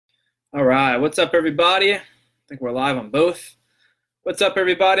All right, what's up, everybody? I think we're live on both. What's up,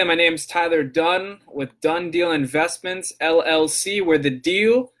 everybody? My name's Tyler Dunn with Dunn Deal Investments, LLC, where the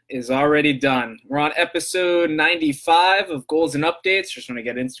deal is already done. We're on episode 95 of Goals and Updates. Just want to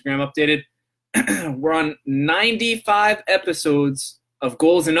get Instagram updated. We're on 95 episodes of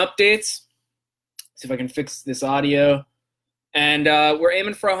Goals and Updates. See if I can fix this audio. And we're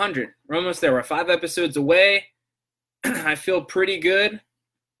aiming for 100. We're almost there. We're 5 episodes away. I feel pretty good.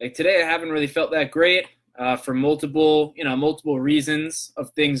 Like today, I haven't really felt that great for multiple reasons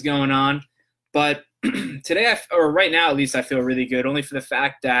of things going on. But today, or right now at least, I feel really good. Only for the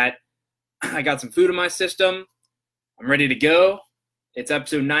fact that I got some food in my system. I'm ready to go. It's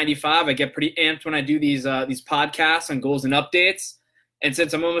episode 95. I get pretty amped when I do these podcasts on goals and updates. And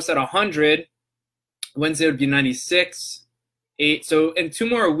since I'm almost at 100, Wednesday would be 96. 8. So in 2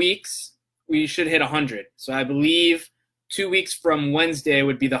 more weeks, we should hit 100. So I believe 2 weeks from Wednesday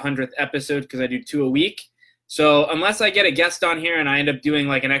would be the 100th episode because I do 2 a week. So unless I get a guest on here and I end up doing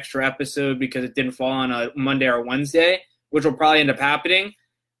like an extra episode because it didn't fall on a Monday or Wednesday, which will probably end up happening,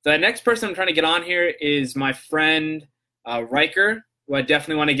 the next person I'm trying to get on here is my friend Riker, who I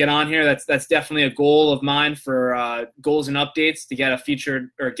definitely want to get on here. That's definitely a goal of mine for goals and updates, to get a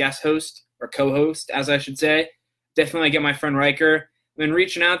featured or guest host or co-host, as I should say. Definitely get my friend Riker. I've been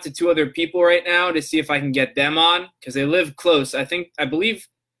reaching out to 2 other people right now to see if I can get them on because they live close. I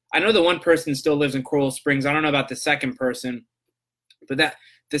know the one person still lives in Coral Springs. I don't know about the second person, but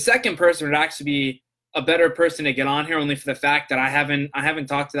the second person would actually be a better person to get on here, only for the fact that I haven't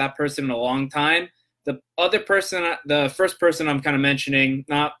talked to that person in a long time. The other person, the first person I'm kind of mentioning,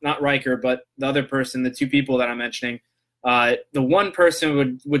 not Riker, but the other person, the 2 people that I'm mentioning, the one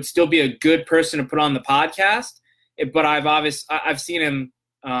person would still be a good person to put on the podcast. But I've seen him,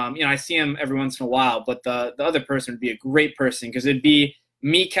 I see him every once in a while, but the other person would be a great person because it'd be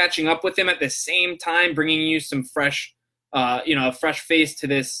me catching up with him at the same time, bringing you some fresh, a fresh face to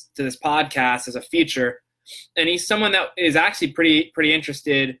this podcast as a feature. And he's someone that is actually pretty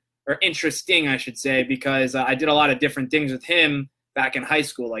interested, or interesting, I should say, because I did a lot of different things with him back in high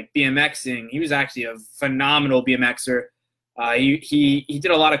school, like BMXing. He was actually a phenomenal BMXer. He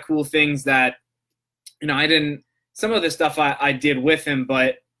did a lot of cool things that, I didn't. Some of the stuff I did with him,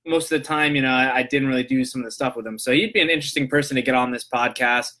 but most of the time, I didn't really do some of the stuff with him. So he'd be an interesting person to get on this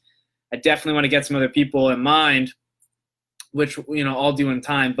podcast. I definitely want to get some other people in mind, which, I'll do in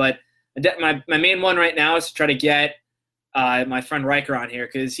time. But my main one right now is to try to get my friend Riker on here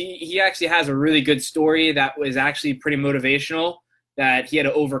because he actually has a really good story that was actually pretty motivational that he had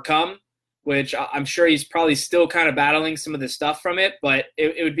to overcome, which I'm sure he's probably still kind of battling some of the stuff from it. But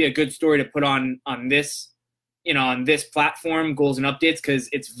it would be a good story to put on this on this platform, Goals and Updates, because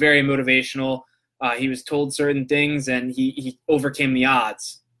it's very motivational. He was told certain things, and he overcame the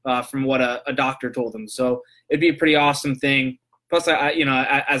odds from what a doctor told him. So it'd be a pretty awesome thing. Plus,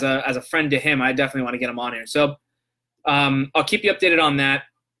 as a friend to him, I definitely want to get him on here. So I'll keep you updated on that.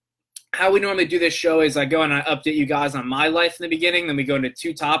 How we normally do this show is I go and I update you guys on my life in the beginning. Then we go into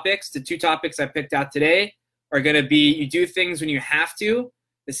 2 topics. The 2 topics I picked out today are going to be you do things when you have to.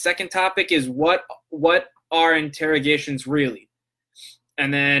 The second topic is what are interrogations really?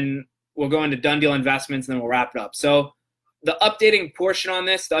 And then we'll go into Dunn Deal Investments, and then we'll wrap it up. So the updating portion on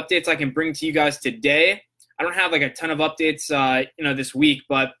this, the updates I can bring to you guys today, I don't have like a ton of updates, this week,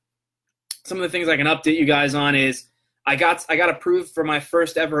 but some of the things I can update you guys on is I got approved for my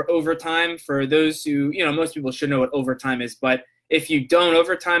first ever overtime. For those who, most people should know what overtime is, but if you don't,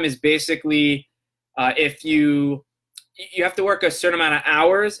 overtime is basically if you have to work a certain amount of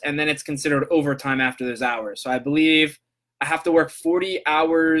hours, and then it's considered overtime after those hours. So I believe I have to work 40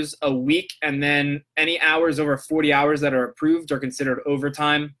 hours a week, and then any hours over 40 hours that are approved are considered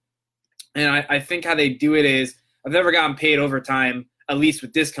overtime. And I think how they do it is, I've never gotten paid overtime, at least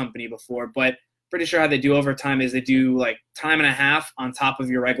with this company before, but pretty sure how they do overtime is they do like time and a half on top of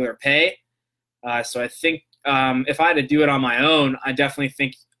your regular pay. So I think if I had to do it on my own, I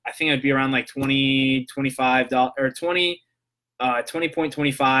think it'd be around like $20.25 or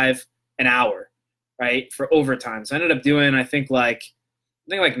 20.25 an hour, right, for overtime. So I ended up doing I think like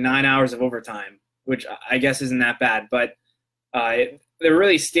 9 hours of overtime, which I guess isn't that bad. But they're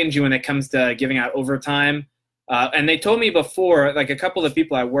really stingy when it comes to giving out overtime. And they told me before, like a couple of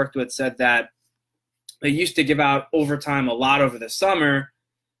people I worked with said that they used to give out overtime a lot over the summer.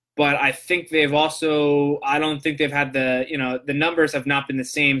 But I think I don't think they've had the numbers have not been the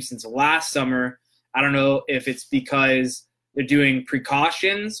same since last summer. I don't know if it's because they're doing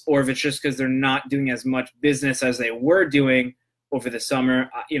precautions or if it's just because they're not doing as much business as they were doing over the summer.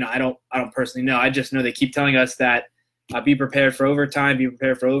 I don't personally know. I just know they keep telling us that be prepared for overtime, be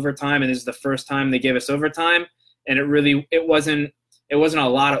prepared for overtime. And this is the first time they gave us overtime. And it wasn't a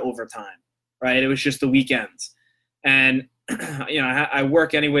lot of overtime, right? It was just the weekends. And, I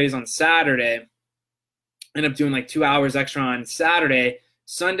work anyways on Saturday, end up doing like 2 hours extra on Saturday.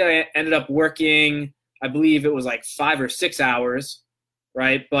 Sunday, I ended up working, I believe it was like 5 or 6 hours,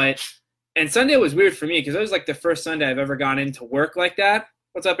 right? And Sunday was weird for me because it was like the first Sunday I've ever gone into work like that.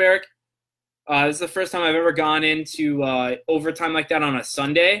 What's up, Eric? This is the first time I've ever gone into overtime like that on a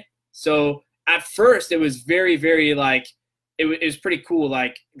Sunday. So at first it was very, very like, it was pretty cool,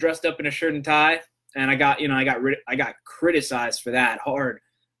 like dressed up in a shirt and tie. And I got criticized for that hard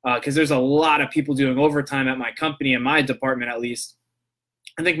because there's a lot of people doing overtime at my company, in my department at least.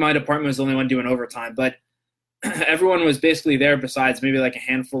 I think my department was the only one doing overtime, but everyone was basically there besides maybe like a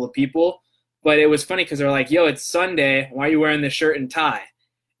handful of people. But it was funny because they're like, yo, it's Sunday. Why are you wearing this shirt and tie?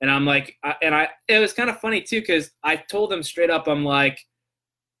 And I'm like, it was kind of funny too because I told them straight up, I'm like,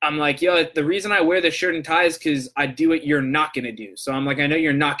 yo, the reason I wear the shirt and tie is because I do what you're not going to do. So I'm like, I know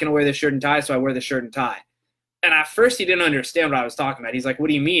you're not going to wear the shirt and tie, so I wear the shirt and tie. And at first he didn't understand what I was talking about. He's like, what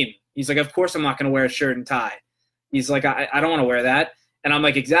do you mean? He's like, of course I'm not going to wear a shirt and tie. He's like, I don't want to wear that. And I'm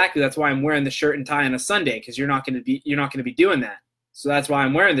like, exactly. That's why I'm wearing the shirt and tie on a Sunday, because you're not going to be doing that. So that's why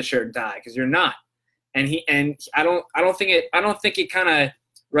I'm wearing the shirt and tie, because you're not. And I don't think it kind of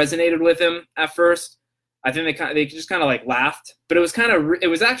resonated with him at first. I think they just kind of like laughed, but it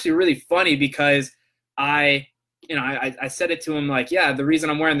was actually really funny because I said it to him like, yeah, the reason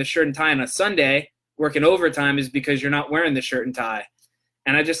I'm wearing the shirt and tie on a Sunday working overtime is because you're not wearing the shirt and tie.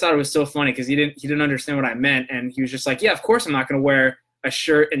 And I just thought it was so funny because he didn't understand what I meant. And he was just like, yeah, of course I'm not going to wear a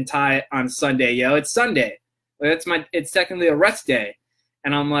shirt and tie on Sunday. Yo, it's Sunday. It's technically a rest day.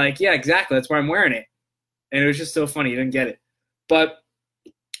 And I'm like, yeah, exactly. That's why I'm wearing it. And it was just so funny. He didn't get it. But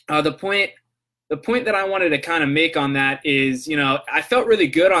the point that I wanted to kind of make on that is, I felt really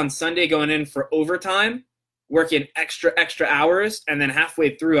good on Sunday going in for overtime, working extra hours, and then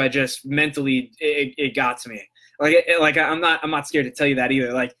halfway through, I just mentally it got to me. I'm not scared to tell you that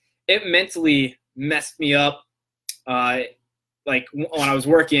either. Like, it mentally messed me up. Like when I was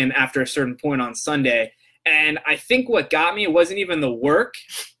working after a certain point on Sunday, and I think what got me, it wasn't even the work.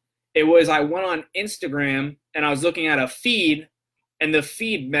 It was I went on Instagram and I was looking at a feed, and the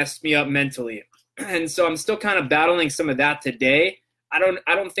feed messed me up mentally. And so I'm still kind of battling some of that today. I don't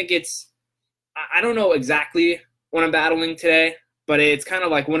know exactly what I'm battling today, but it's kind of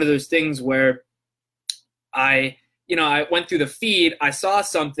like one of those things where I went through the feed, I saw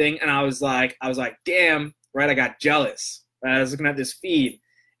something, and I was like, damn, right? I got jealous. Right? I was looking at this feed,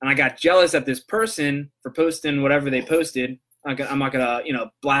 and I got jealous at this person for posting whatever they posted. I'm not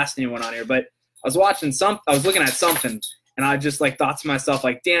gonna blast anyone on here, but I was looking at something. And I just like thought to myself,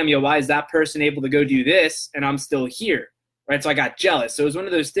 like, damn, yo, why is that person able to go do this and I'm still here, right? So I got jealous. So it was one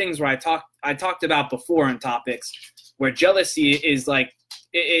of those things where I talked about before on topics where jealousy is like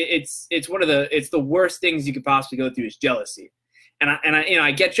it's the worst things you could possibly go through is jealousy, and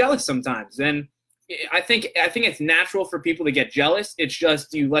I get jealous sometimes. And I think it's natural for people to get jealous. It's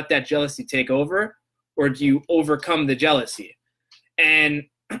just, do you let that jealousy take over, or do you overcome the jealousy? And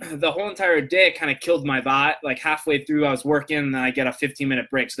the whole entire day, it kind of killed my vibe. Like halfway through, I was working, and then I get a 15-minute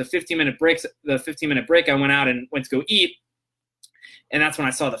break. So the 15-minute break, I went out and went to go eat, and that's when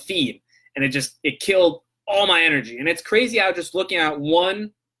I saw the feed, and it killed all my energy. And it's crazy how just looking at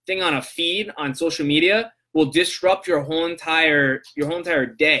one thing on a feed on social media will disrupt your whole entire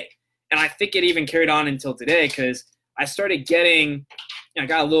day. And I think it even carried on until today because I started getting, I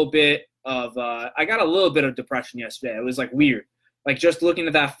got a little bit of depression yesterday. It was like weird. Like just looking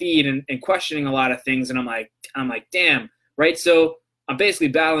at that feed and questioning a lot of things, and I'm like, damn, right? So I'm basically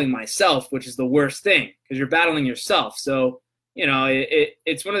battling myself, which is the worst thing because you're battling yourself. So,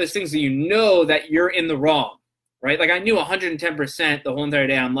 it's one of those things that that you're in the wrong, right? Like I knew 110% the whole entire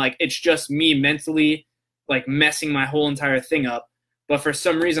day. I'm like, it's just me mentally like messing my whole entire thing up. But for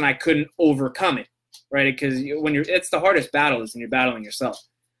some reason I couldn't overcome it, right? Because it's the hardest battle is when you're battling yourself.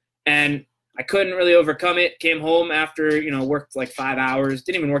 And I couldn't really overcome it. Came home after, worked like 5 hours.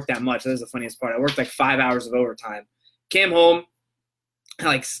 Didn't even work that much. That was the funniest part. I worked like 5 hours of overtime. Came home,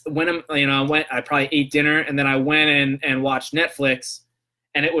 I probably ate dinner, and then I went and watched Netflix.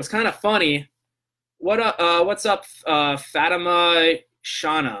 And it was kind of funny. What's up, Fatima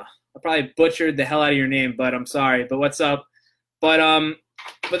Shana? I probably butchered the hell out of your name, but I'm sorry. But what's up? But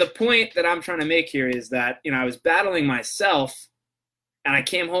the point that I'm trying to make here is that, I was battling myself. And I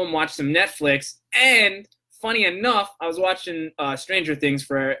came home, watched some Netflix, and funny enough, I was watching Stranger Things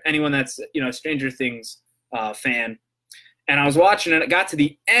for anyone that's, Stranger Things fan. And I was watching it. It got to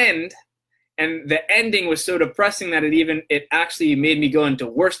the end, And the ending was so depressing that it actually made me go into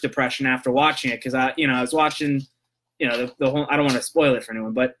worse depression after watching it, because I was watching, the whole, I don't want to spoil it for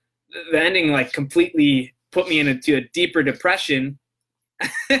anyone, but the ending like completely put me into a deeper depression.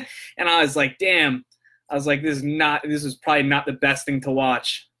 And I was like, damn, I was like, this is probably not the best thing to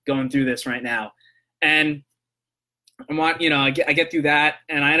watch going through this right now. And I get through that,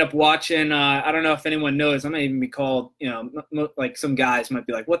 and I end up watching, I don't know if anyone knows, I might even be called, like some guys might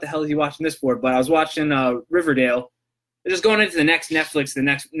be like, what the hell is he watching this for? But I was watching Riverdale. They're just going into the next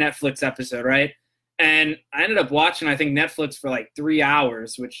Netflix episode, right? And I ended up watching, I think, Netflix for like 3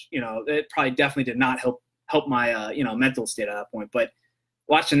 hours, which, it probably definitely did not help my, mental state at that point. But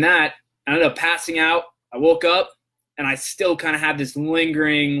watching that, I ended up passing out. I woke up, and I still kind of had this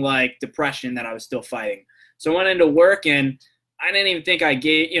lingering, like, depression that I was still fighting. So I went into work, and I didn't even think I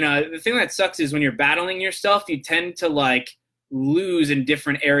gave, the thing that sucks is when you're battling yourself, you tend to like lose in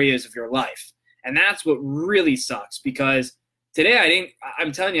different areas of your life. And that's what really sucks, because today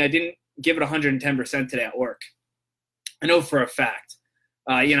I'm telling you, I didn't give it 110% today at work. I know for a fact.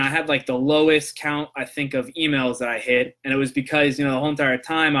 I had like the lowest count, I think, of emails that I hit. And it was because, the whole entire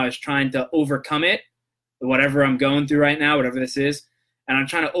time I was trying to overcome it, whatever I'm going through right now, whatever this is. And I'm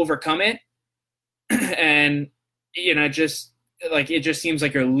trying to overcome it. And, it just seems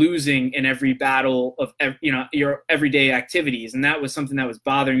like you're losing in every battle of, your everyday activities. And that was something that was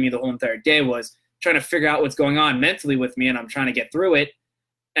bothering me the whole entire day, was trying to figure out what's going on mentally with me. And I'm trying to get through it.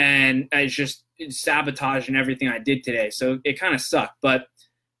 And it's just sabotaging everything I did today. So it kind of sucked, but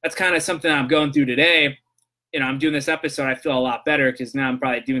that's kind of something I'm going through today. I'm doing this episode. I feel a lot better because now I'm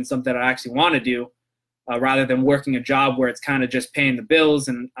probably doing something that I actually want to do. Rather than working a job where it's kind of just paying the bills,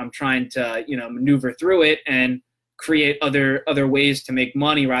 and I'm trying to, maneuver through it and create other ways to make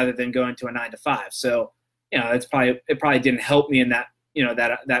money rather than going to a 9-to-5. So, it probably didn't help me in that,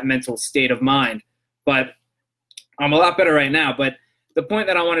 that mental state of mind, but I'm a lot better right now. But the point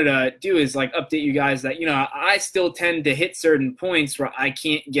that I wanted to do is like update you guys that, I still tend to hit certain points where I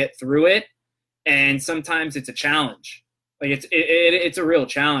can't get through it. And sometimes it's a challenge. Like it's a real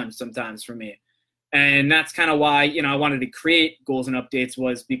challenge sometimes for me. And that's kind of why, I wanted to create Goals and Updates,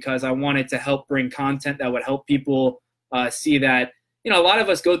 was because I wanted to help bring content that would help people see that, a lot of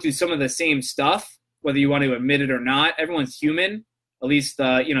us go through some of the same stuff, whether you want to admit it or not. Everyone's human, at least,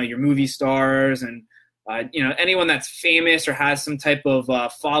 your movie stars and, anyone that's famous or has some type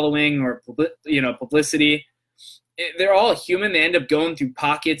of following or, publicity. They're all human. They end up going through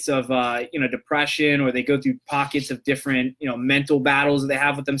pockets of, depression, or they go through pockets of different, mental battles that they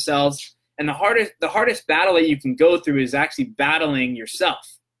have with themselves. And the hardest battle that you can go through is actually battling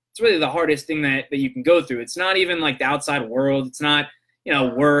yourself. It's really the hardest thing that you can go through. It's not even like the outside world. It's not,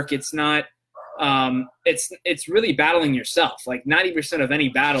 work. It's not, it's really battling yourself. Like 90% of any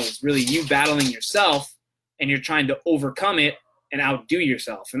battle is really you battling yourself, and you're trying to overcome it and outdo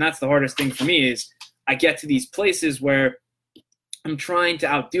yourself. And that's the hardest thing for me, is I get to these places where I'm trying to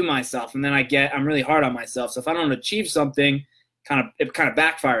outdo myself, and then I'm really hard on myself. So if I don't achieve something, it kind of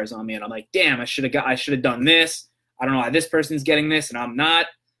backfires on me, and I'm like, damn, I should have done this. I don't know why this person's getting this and I'm not.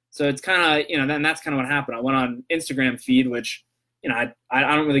 So it's kind of, then that's kind of what happened. I went on Instagram feed, which, I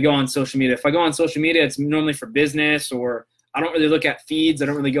don't really go on social media. If I go on social media, it's normally for business, or I don't really look at feeds. I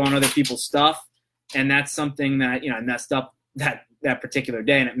don't really go on other people's stuff. And that's something that, I messed up that particular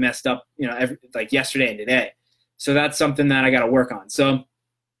day, and it messed up, like yesterday and today. So that's something that I got to work on. So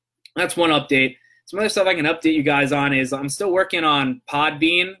that's one update. Some other stuff I can update you guys on is I'm still working on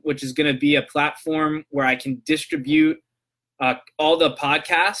Podbean, which is going to be a platform where I can distribute all the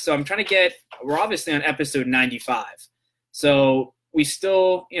podcasts. So I'm trying to we're obviously on episode 95. So we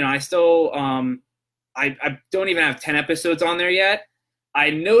still, I don't even have 10 episodes on there yet.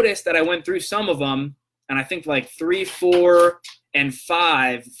 I noticed that I went through some of them, and I think like 3, 4, and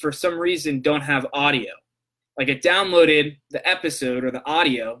 5, for some reason, don't have audio. Like it downloaded the episode or the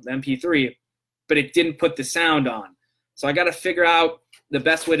audio, the MP3, but it didn't put the sound on. So I got to figure out the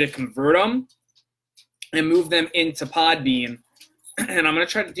best way to convert them and move them into Podbean. And I'm going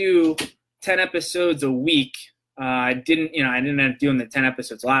to try to do 10 episodes a week. I didn't end up doing the 10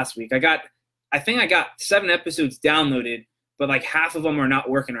 episodes last week. I think I got 7 episodes downloaded, but like half of them are not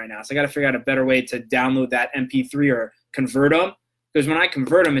working right now. So I got to figure out a better way to download that MP3 or convert them. Because when I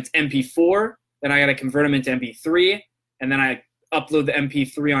convert them, it's MP4. Then I got to convert them into MP3. And then I upload the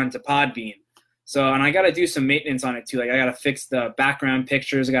MP3 onto Podbean. So, and I got to do some maintenance on it too. Like I got to fix the background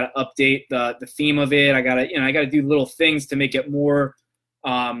pictures. I got to update the theme of it. I got to do little things to make it more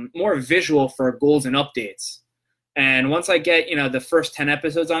visual for Goals and Updates. And once I get, the first 10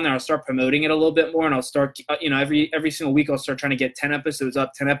 episodes on there, I'll start promoting it a little bit more, and I'll start, every single week I'll start trying to get 10 episodes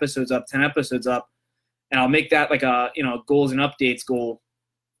up, 10 episodes up, 10 episodes up. And I'll make that like a, goals and updates goal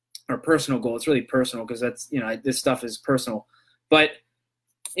or personal goal. It's really personal because that's, this stuff is personal. But,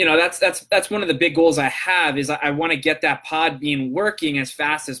 that's one of the big goals I have is I want to get that Podbean working as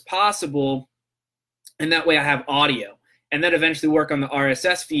fast as possible. And that way I have audio. And then eventually work on the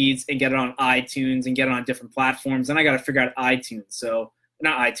RSS feeds and get it on iTunes and get it on different platforms. And I got to figure out iTunes. So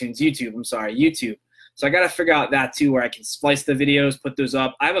not iTunes, YouTube. I'm sorry, YouTube. So I got to figure out that too, where I can splice the videos, put those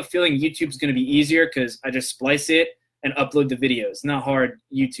up. I have a feeling YouTube's going to be easier because I just splice it and upload the videos. Not hard,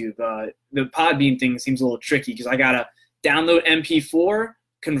 YouTube. The Podbean thing seems a little tricky because I got to download MP4,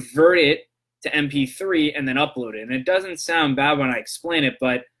 convert it to MP3, and then upload it. And it doesn't sound bad when I explain it,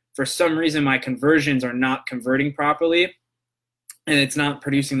 but for some reason my conversions are not converting properly. And it's not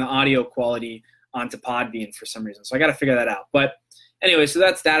producing the audio quality onto Podbean for some reason. So I got to figure that out. But anyway, so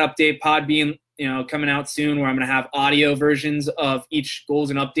that's that update. Podbean, coming out soon, where I'm going to have audio versions of each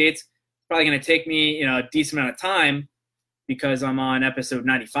goals and updates. It's probably going to take me, a decent amount of time because I'm on episode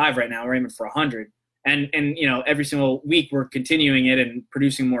 95 right now. We're aiming for 100. And every single week we're continuing it and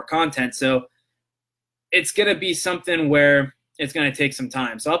producing more content. So it's going to be something where it's going to take some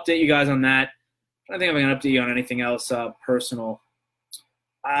time. So I'll update you guys on that. I don't think I'm going to update you on anything else personal.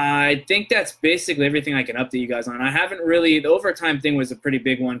 I think that's basically everything I can update you guys on. I haven't really – the overtime thing was a pretty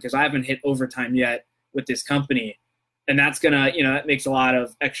big one because I haven't hit overtime yet with this company. And that's going to – that makes a lot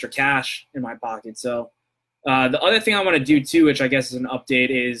of extra cash in my pocket. So the other thing I want to do too, which I guess is an update,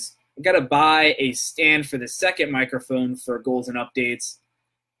 is I've got to buy a stand for the second microphone for goals and updates.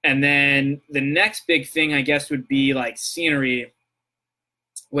 And then the next big thing I guess would be like scenery,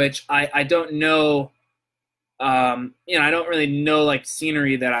 which I don't know – I don't really know like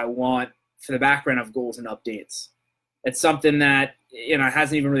scenery that I want for the background of goals and updates. It's something that,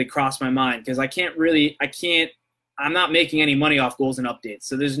 hasn't even really crossed my mind because I'm not making any money off goals and updates.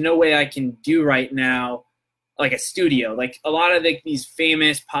 So there's no way I can do right now like a studio. Like a lot of these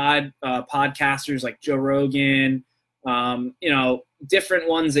famous podcasters like Joe Rogan, different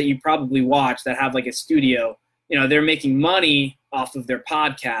ones that you probably watch that have like a studio, they're making money off of their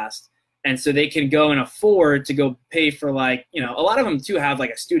podcast. And so they can go and afford to go pay for like, a lot of them too have like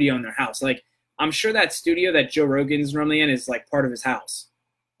a studio in their house. Like I'm sure that studio that Joe Rogan's normally in is like part of his house,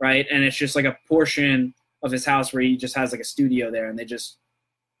 right? And it's just like a portion of his house where he just has like a studio there and they just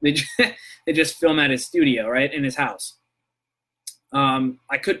film at his studio, right? In his house.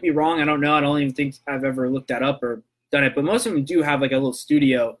 I could be wrong. I don't know. I don't even think I've ever looked that up or done it, but most of them do have like a little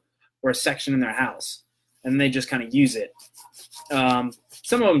studio or a section in their house and they just kind of use it.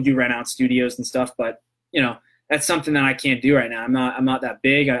 Some of them do rent out studios and stuff, but that's something that I can't do right now. I'm not that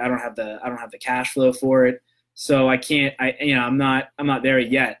big. I don't have the cash flow for it, so I can't. I'm not there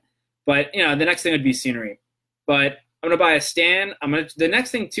yet. But the next thing would be scenery. But I'm gonna buy a stand. The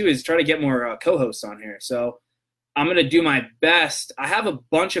next thing too is try to get more co-hosts on here. So I'm gonna do my best. I have a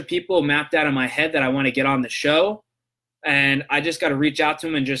bunch of people mapped out in my head that I want to get on the show, and I just got to reach out to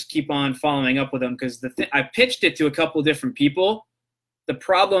them and just keep on following up with them because I pitched it to a couple different people. The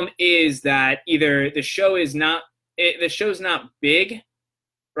problem is that either the show's not big,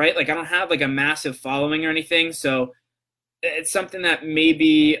 right? Like I don't have like a massive following or anything. So it's something that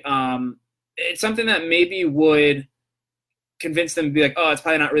maybe would convince them to be like, oh, it's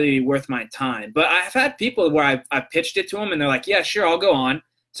probably not really worth my time. But I've had people where I've pitched it to them and they're like, yeah, sure, I'll go on.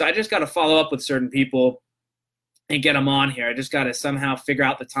 So I just got to follow up with certain people and get them on here. I just got to somehow figure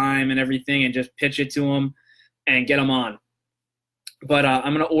out the time and everything and just pitch it to them and get them on. But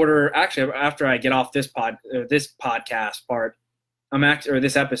I'm going to order, actually, after I get off this podcast part,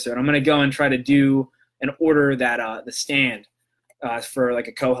 this episode, I'm going to go and try to do and order that the stand for like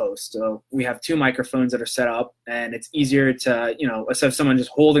a co-host. So we have 2 microphones that are set up, and it's easier to, instead of someone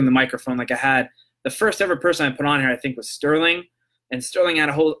just holding the microphone like I had. The first ever person I put on here, I think, was Sterling, and Sterling had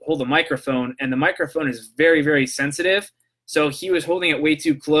to hold the microphone, and the microphone is very, very sensitive. So he was holding it way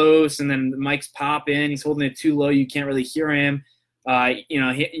too close, and then the mics pop in. He's holding it too low. You can't really hear him.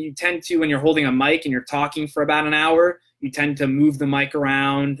 You tend to, when you're holding a mic and you're talking for about an hour, you tend to move the mic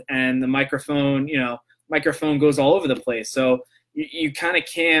around and the microphone goes all over the place. So you kind of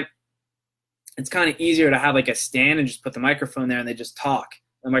can't, it's kind of easier to have like a stand and just put the microphone there and they just talk.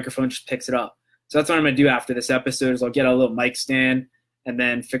 The microphone just picks it up. So that's what I'm going to do after this episode is I'll get a little mic stand and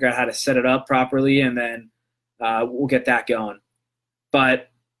then figure out how to set it up properly. And then we'll get that going. But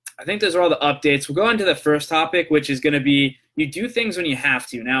I think those are all the updates. We'll go into the first topic, which is going to be you do things when you have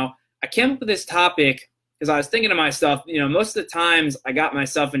to. Now, I came up with this topic because I was thinking to myself, most of the times I got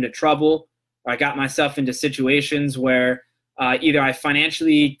myself into trouble or I got myself into situations where either I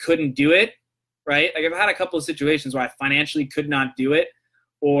financially couldn't do it, right? Like I've had a couple of situations where I financially could not do it,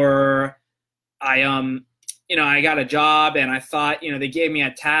 or I I got a job and I thought, they gave me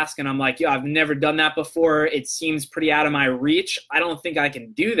a task and I'm like, yo, I've never done that before. It seems pretty out of my reach. I don't think I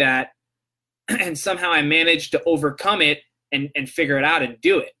can do that. And somehow I managed to overcome it and figure it out and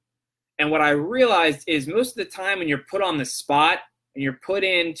do it. And what I realized is most of the time when you're put on the spot and you're put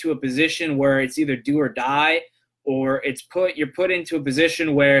into a position where it's either do or die, or you're put into a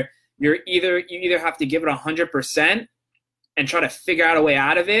position where you either have to give it 100% and try to figure out a way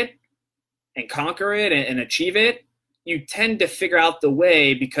out of it and conquer it and achieve it, you tend to figure out the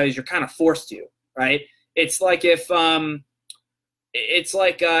way because you're kind of forced to, right? It's like if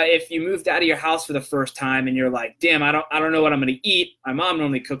you moved out of your house for the first time and you're like, damn, I don't know what I'm going to eat. My mom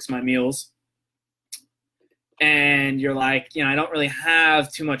normally cooks my meals. And you're like, I don't really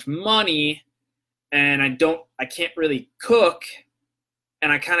have too much money and I can't really cook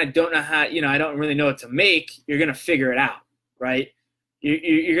and I kind of don't know how, I don't really know what to make. You're going to figure it out, right?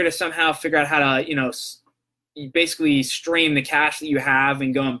 You're going to somehow figure out how to, you basically strain the cash that you have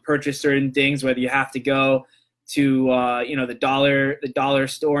and go and purchase certain things, whether you have to go to, the dollar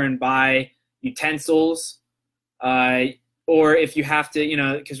store and buy utensils, or if you have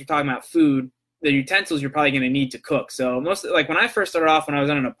to, because we're talking about food, the utensils you're probably going to need to cook. So like when I first started off, when I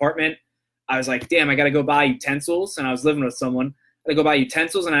was in an apartment, I was like, damn, I got to go buy utensils. And I was living with someone. I had to go buy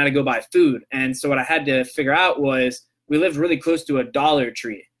utensils and I had to go buy food. And so what I had to figure out was, we lived really close to a Dollar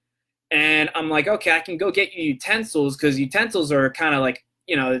Tree. And I'm like, okay, I can go get you utensils because utensils are kind of like,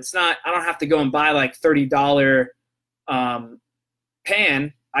 it's not, I don't have to go and buy like $30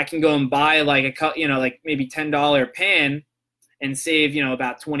 pan. I can go and buy like like maybe $10 pan and save,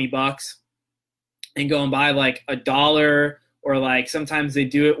 about $20 and go and buy like $1, or like sometimes they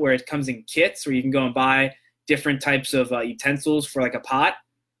do it where it comes in kits where you can go and buy different types of utensils for like a pot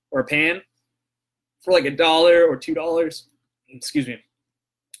or a pan for like $1 or $2, excuse me,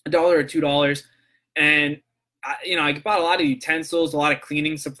 $1 or $2. And I bought a lot of utensils, a lot of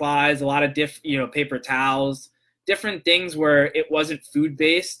cleaning supplies, a lot of paper towels, different things where it wasn't food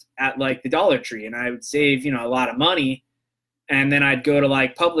based at like the Dollar Tree. And I would save, a lot of money. And then I'd go to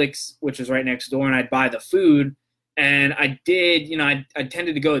like Publix, which is right next door, and I'd buy the food. And I did, I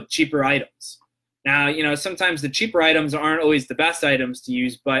tended to go with cheaper items. Now, sometimes the cheaper items aren't always the best items to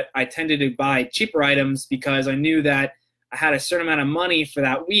use, but I tended to buy cheaper items because I knew that I had a certain amount of money for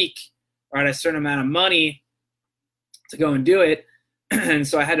that week, or I had a certain amount of money to go and do it. And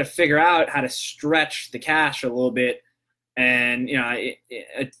so I had to figure out how to stretch the cash a little bit. And, I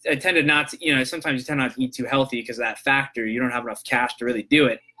tended not to, sometimes you tend not to eat too healthy because of that factor. You don't have enough cash to really do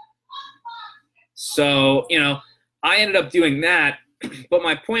it. So, I ended up doing that. But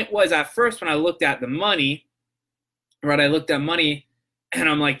my point was, at first when I looked at the money, right, I looked at money and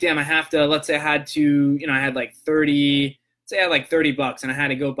I'm like, damn, I have to, let's say I had to, I had like $30 and I had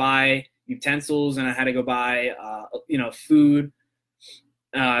to go buy utensils and I had to go buy, food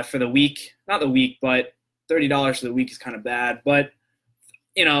for the week. Not the week, but $30 for the week is kind of bad. But,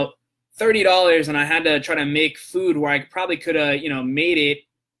 $30 and I had to try to make food where I probably could have, made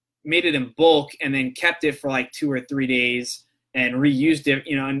it in bulk and then kept it for like 2 or 3 days and reused it,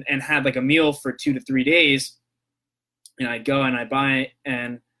 and had like a meal for 2 to 3 days. I'd go and I'd buy it.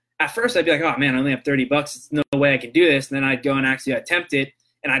 And at first I'd be like, oh man, I only have $30. It's no way I can do this. And then I'd go and actually attempt it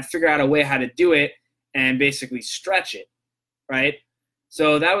and I'd figure out a way how to do it and basically stretch it. Right.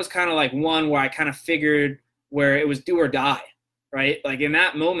 So that was kind of like one where I kind of figured where it was do or die. Right. Like in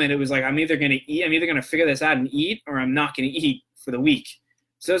that moment, it was like, I'm either going to figure this out and eat, or I'm not going to eat for the week.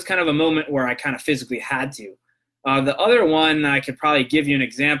 So it was kind of a moment where I kind of physically had to. The other one I could probably give you an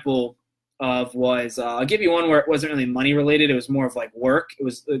example of was, I'll give you one where it wasn't really money related. It was more of like work. It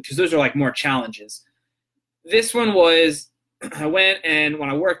was because those are like more challenges. This one was, I went and when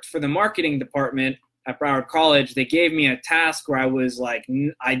I worked for the marketing department at Broward College, they gave me a task where I was like,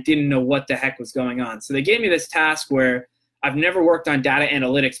 I didn't know what the heck was going on. So they gave me this task where I've never worked on data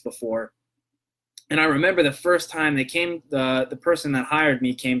analytics before. And I remember the first time they came, the person that hired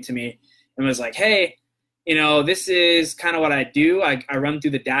me came to me and was like, hey, this is kind of what I do. I run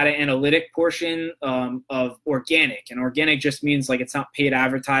through the data analytic portion of organic. And organic just means like it's not paid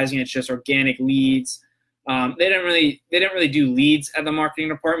advertising. It's just organic leads. They didn't really do leads at the marketing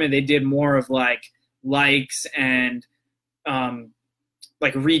department. They did more of like likes and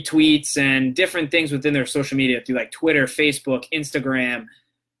like retweets and different things within their social media through like Twitter, Facebook, Instagram,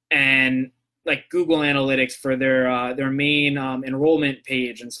 and like Google Analytics for their main enrollment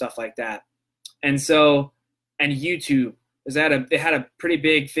page and stuff like that. And YouTube. is that they had a pretty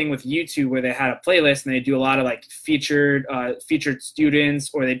big thing with YouTube where they had a playlist and they do a lot of like featured students,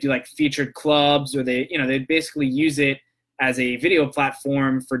 or they do like featured clubs, or they basically use it as a video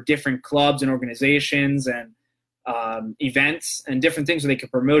platform for different clubs and organizations and events and different things where they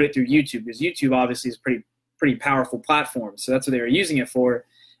could promote it through YouTube, because YouTube obviously is a pretty powerful platform. So that's what they were using it for.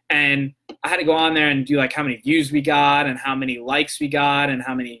 And I had to go on there and do like how many views we got and how many likes we got and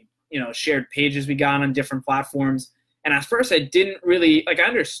how many, shared pages we got on different platforms. And at first I didn't really, I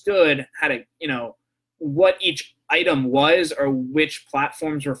understood how to, what each item was or which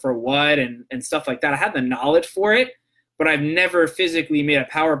platforms were for what and stuff like that. I had the knowledge for it, but I've never physically made a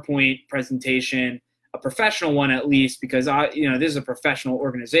PowerPoint presentation, a professional one at least, because this is a professional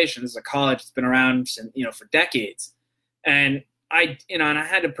organization. This is a college that's been around since, for decades. And I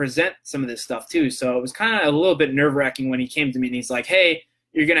had to present some of this stuff too. So it was kind of a little bit nerve-wracking when he came to me and he's like, hey,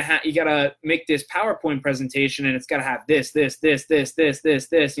 you gotta make this PowerPoint presentation and it's gotta have this,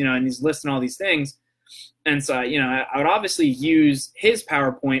 and he's listing all these things. And so, I would obviously use his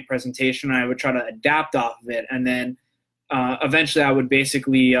PowerPoint presentation and I would try to adapt off of it. And then eventually I would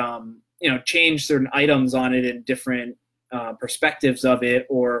basically, change certain items on it in different perspectives of it,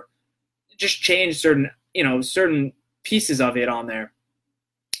 or just change certain pieces of it on there.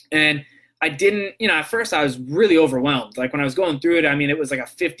 And I didn't, at first I was really overwhelmed. Like when I was going through it, it was like a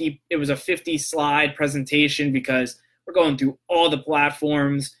 50 slide presentation because we're going through all the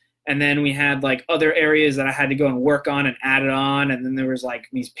platforms. And then we had like other areas that I had to go and work on and add it on. And then there was like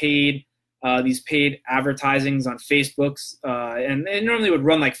these paid advertisings on Facebook's, and they normally would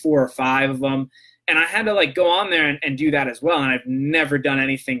run like 4 or 5 of them. And I had to like go on there and do that as well. And I've never done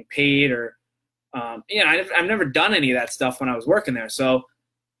anything paid or, I've never done any of that stuff when I was working there. So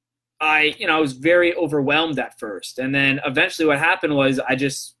I was very overwhelmed at first. And then eventually what happened was I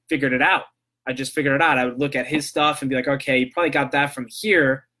just figured it out. I would look at his stuff and be like, okay, you probably got that from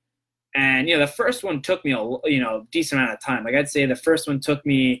here. And, the first one took me a decent amount of time. Like I'd say the first one took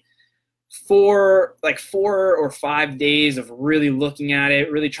me 4 or 5 days of really looking at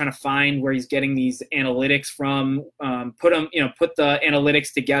it, really trying to find where he's getting these analytics from, put the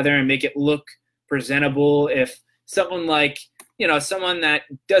analytics together and make it look presentable. If someone someone that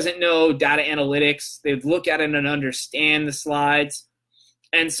doesn't know data analytics, they'd look at it and understand the slides.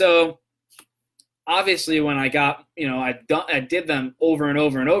 And so obviously when I got, I did them over and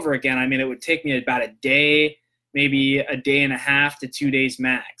over and over again. It would take me about a day, maybe a day and a half to 2 days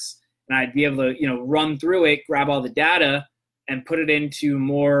max. And I'd be able to, run through it, grab all the data and put it into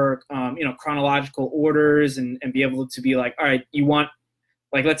more, chronological orders and be able to be like, all right, you want,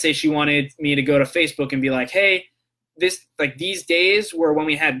 like, let's say she wanted me to go to Facebook and be like, hey, these days were when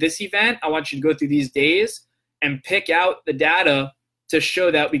we had this event. I want you to go through these days and pick out the data to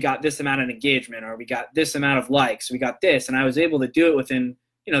show that we got this amount of engagement, or we got this amount of likes, we got this. And I was able to do it within,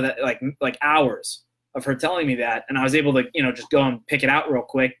 that like hours of her telling me that. And I was able to, just go and pick it out real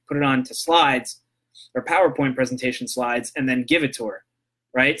quick, put it onto slides or PowerPoint presentation slides, and then give it to her.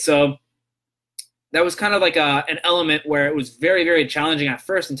 Right. So that was kind of like an element where it was very, very challenging at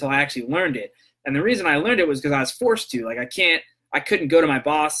first until I actually learned it. And the reason I learned it was because I was forced to. Like I couldn't go to my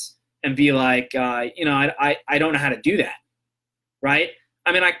boss and be like, I don't know how to do that, right?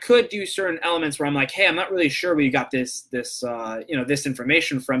 I could do certain elements where I'm like, hey, I'm not really sure where you got this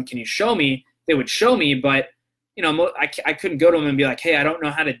information from. Can you show me? They would show me, but I couldn't go to them and be like, hey, I don't know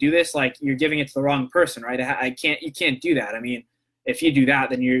how to do this. Like, you're giving it to the wrong person, right? You can't do that. If you do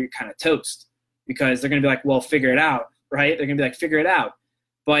that, then you're kind of toast, because they're gonna be like, well, figure it out, right? They're gonna be like, figure it out.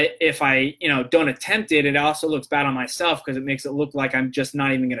 But if I, don't attempt it, it also looks bad on myself because it makes it look like I'm just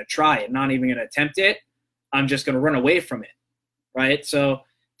not even going to try it, not even going to attempt it. I'm just going to run away from it, right? So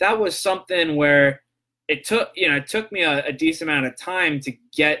that was something where it took me a decent amount of time to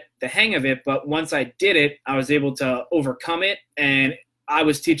get the hang of it. But once I did it, I was able to overcome it, and I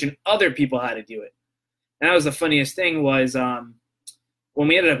was teaching other people how to do it. And that was the funniest thing was when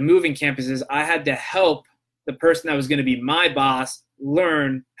we ended up moving campuses, I had to help the person that was going to be my boss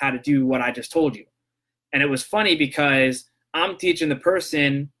learn how to do what I just told you. And it was funny because I'm teaching the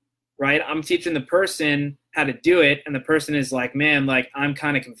person, right? I'm teaching the person how to do it. And the person is like, man, like, I'm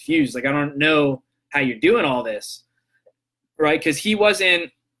kind of confused. Like, I don't know how you're doing all this, right? Because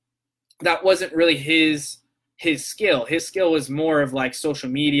that wasn't really his skill. His skill was more of like social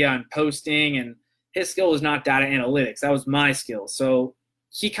media and posting, and his skill was not data analytics. That was my skill. So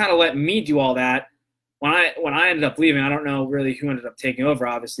he kind of let me do all that. When I ended up leaving, I don't know really who ended up taking over,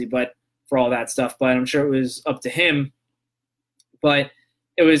 obviously, but for all that stuff. But I'm sure it was up to him. But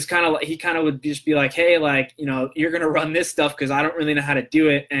it was kind of like, he kind of would just be like, hey, like, you're going to run this stuff because I don't really know how to do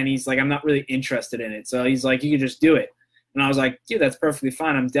it. And he's like, I'm not really interested in it. So he's like, you can just do it. And I was like, dude, that's perfectly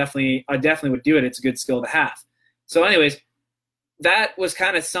fine. I definitely would do it. It's a good skill to have. So anyways, that was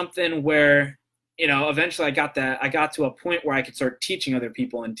kind of something where, eventually I got to a point where I could start teaching other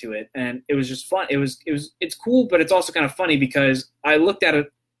people into it. And it was just fun. It's cool, but it's also kind of funny because I looked at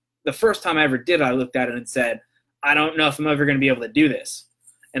it the first time I ever did, I looked at it and said, I don't know if I'm ever going to be able to do this.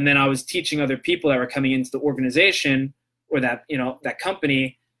 And then I was teaching other people that were coming into the organization or that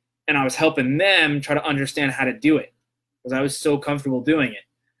company, and I was helping them try to understand how to do it because I was so comfortable doing it.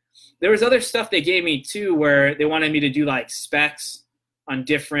 There was other stuff they gave me too, where they wanted me to do like specs on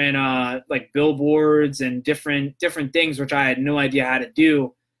different like billboards and different things, which I had no idea how to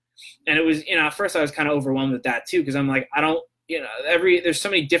do. And it was, at first I was kind of overwhelmed with that too, because I'm like, I don't, there's so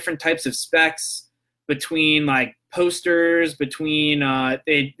many different types of specs between like posters, between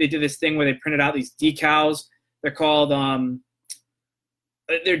they did this thing where they printed out these decals. They're called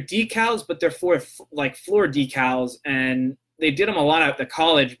they're decals, but they're for like floor decals, and they did them a lot at the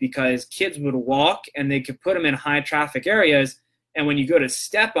college because kids would walk and they could put them in high traffic areas, and when you go to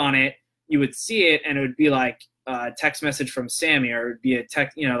step on it, you would see it, and it would be like a text message from Sammy, or it would be a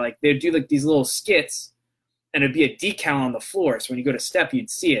text, like they'd do like these little skits, and it'd be a decal on the floor. So when you go to step, you'd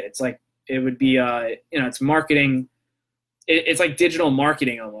see it. It's like, it would be, it's marketing. It's like digital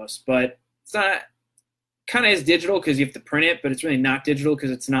marketing almost, but it's not, kind of is digital because you have to print it, but it's really not digital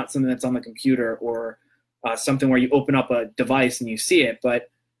because it's not something that's on the computer or something where you open up a device and you see it. But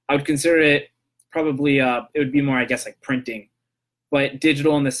I would consider it probably, it would be more, I guess, like printing, but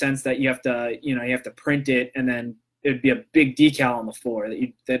digital in the sense that you have to print it, and then it would be a big decal on the floor that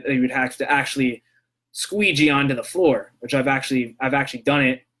you would have to actually squeegee onto the floor, which I've actually done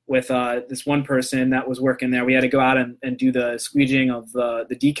it with this one person that was working there. We had to go out and do the squeegeeing of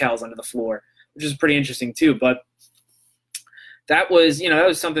the decals onto the floor, which is pretty interesting too. But that was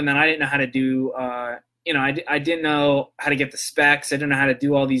something that I didn't know how to do. I didn't know how to get the specs. I didn't know how to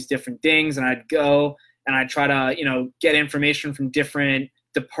do all these different things, and I'd go and I'd try to get information from different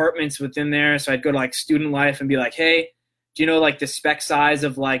departments within there. So I'd go to like student life and be like, hey, do you know like the spec size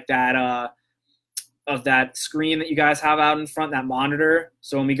of like that of that screen that you guys have out in front, that monitor?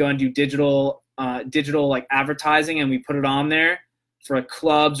 So when we go and do digital like advertising and we put it on there for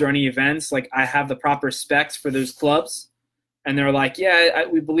clubs or any events, like I have the proper specs for those clubs. And they're like, yeah,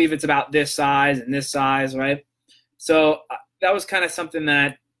 we believe it's about this size and this size, right? So that was kind of something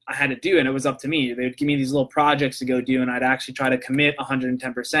that I had to do, and it was up to me. They would give me these little projects to go do, and I'd actually try to commit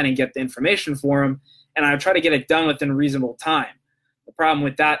 110% and get the information for them, and I would try to get it done within a reasonable time. The problem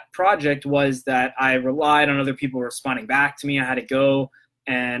with that project was that I relied on other people responding back to me. I had to go,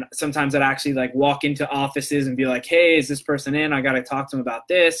 and sometimes I'd actually like walk into offices and be like, hey, is this person in? I got to talk to them about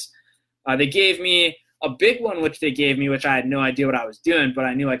this. They gave me a big one, which I had no idea what I was doing, but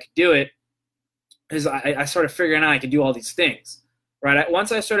I knew I could do it, is I started figuring out I could do all these things, right?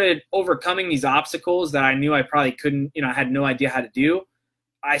 Once I started overcoming these obstacles that I knew I probably couldn't, I had no idea how to do,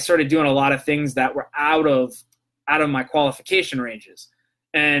 I started doing a lot of things that were out of my qualification ranges.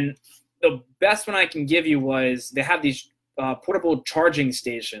 And the best one I can give you was they have these portable charging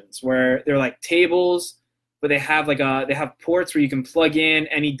stations where they're like tables, but they have ports where you can plug in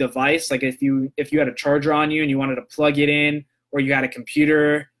any device. Like if you had a charger on you and you wanted to plug it in, or you had a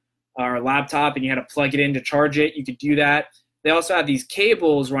computer or a laptop and you had to plug it in to charge it, you could do that. They also had these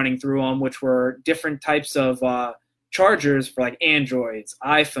cables running through them, which were different types of chargers for like Androids,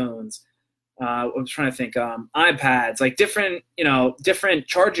 iPhones. I was trying to think, iPads, like different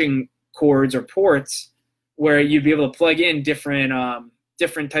charging cords or ports where you'd be able to plug in different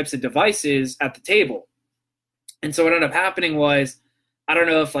types of devices at the table. And so what ended up happening was, I don't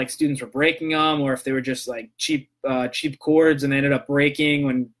know if like students were breaking them or if they were just like cheap cords and they ended up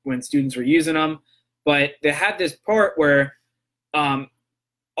breaking when students were using them. But they had this part where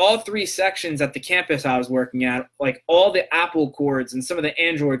all three sections at the campus I was working at, like all the Apple cords and some of the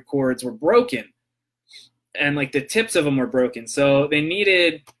Android cords were broken, and like the tips of them were broken. So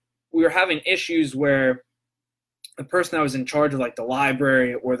we were having issues where the person that was in charge of like the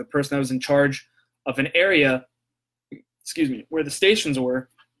library or the person that was in charge of an area, where the stations were,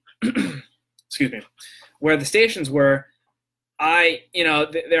 they're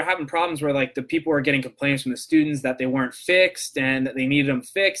having problems where like the people were getting complaints from the students that they weren't fixed and that they needed them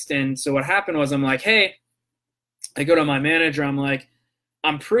fixed. And so what happened was, I'm like, hey, I go to my manager, I'm like,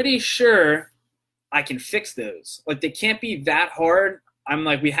 I'm pretty sure I can fix those. Like, they can't be that hard. I'm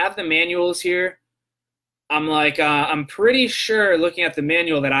like, we have the manuals here. I'm like, I'm pretty sure looking at the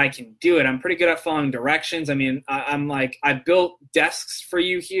manual that I can do it. I'm pretty good at following directions. I mean, I'm like, I built desks for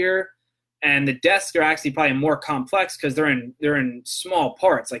you here, And the desks are actually probably more complex because they're in small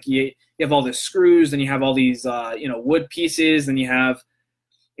parts. Like you have all the screws, and you have all these wood pieces, and you have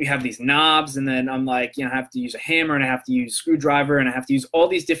these knobs, and then I'm like, I have to use a hammer, and I have to use a screwdriver, and I have to use all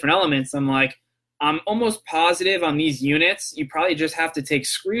these different elements. I'm like, I'm almost positive on these units, you probably just have to take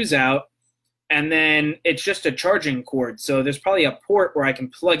screws out, and then it's just a charging cord. So there's probably a port where I can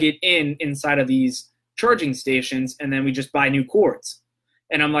plug it inside of these charging stations, and then we just buy new cords.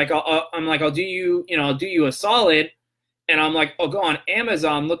 And I'm like, I'll do you a solid, and I'm like, I'll go on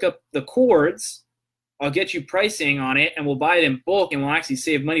Amazon, look up the cords, I'll get you pricing on it, and we'll buy it in bulk, and we'll actually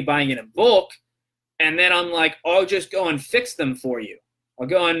save money buying it in bulk. And then I'm like, I'll just go and fix them for you. I'll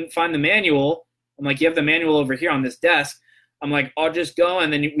go and find the manual. I'm like, you have the manual over here on this desk. I'm like, I'll just go,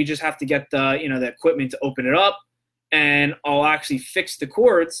 and then we just have to get the equipment to open it up, and I'll actually fix the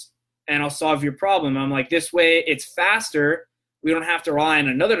cords, and I'll solve your problem. I'm like, this way it's faster. We don't have to rely on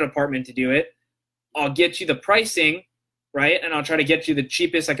another department to do it. I'll get you the pricing, right? And I'll try to get you the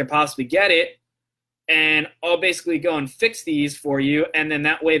cheapest I could possibly get it. And I'll basically go and fix these for you. And then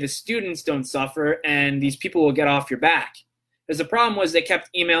that way the students don't suffer, and these people will get off your back. Because the problem was they kept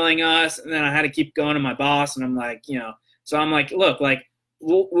emailing us, and then I had to keep going to my boss, and I'm like, so I'm like, look, like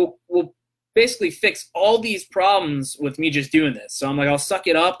we'll basically fix all these problems with me just doing this. So I'm like, I'll suck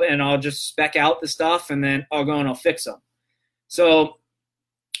it up, and I'll just spec out the stuff, and then I'll go and I'll fix them. So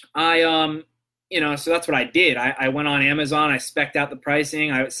so that's what I did. I went on Amazon, I spec'd out the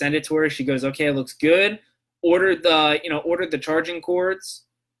pricing, I would send it to her. She goes, okay, it looks good. Ordered the charging cords.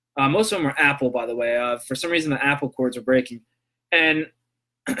 Most of them are Apple, by the way. For some reason, the Apple cords are breaking. And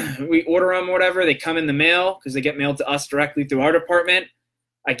we order them, whatever. They come in the mail because they get mailed to us directly through our department.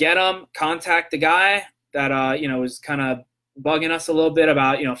 I get them, contact the guy that, was kind of bugging us a little bit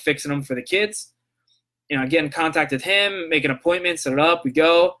about, fixing them for the kids. Get in contact with him, make an appointment, set it up, we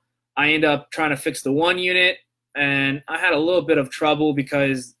go. I end up trying to fix the one unit, and I had a little bit of trouble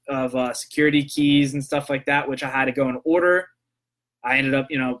because of security keys and stuff like that, which I had to go and order. I ended up,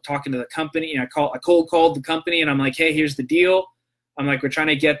 talking to the company. I cold called the company, and I'm like, hey, here's the deal. I'm like, we're trying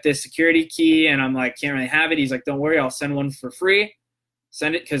to get this security key, and I'm like, can't really have it. He's like, don't worry, I'll send one for free.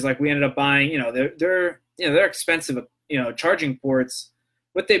 Send it, because like we ended up buying, they're expensive, charging ports.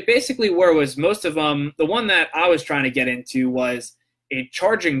 What they basically were was, most of them, the one that I was trying to get into was a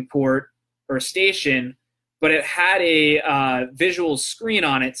charging port or station, but it had a visual screen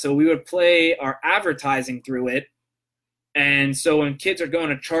on it, so we would play our advertising through it. And so when kids are going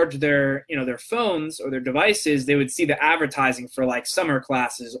to charge their phones or their devices, they would see the advertising for like summer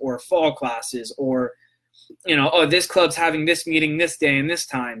classes or fall classes, or this club's having this meeting this day and this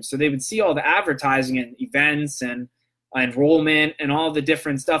time. So they would see all the advertising and events and enrollment and all the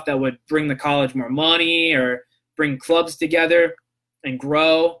different stuff that would bring the college more money or bring clubs together and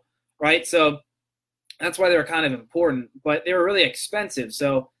grow, right? So that's why they were kind of important, but they were really expensive.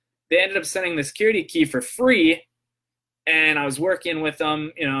 So they ended up sending the security key for free, and I was working with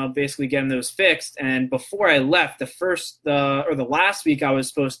them, basically getting those fixed. And before I left, the last week I was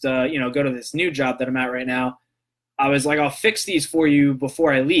supposed to, go to this new job that I'm at right now, I was like, I'll fix these for you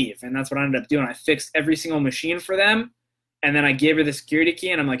before I leave. And that's what I ended up doing. I fixed every single machine for them, and then I gave her the security key,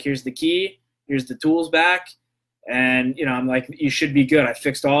 and I'm like, here's the key, here's the tools back. And, I'm like, you should be good. I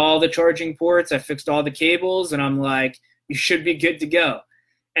fixed all the charging ports, I fixed all the cables, and I'm like, you should be good to go.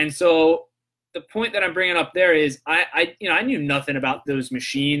 And so the point that I'm bringing up there is I knew nothing about those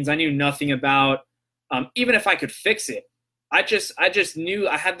machines. I knew nothing about, even if I could fix it, I just knew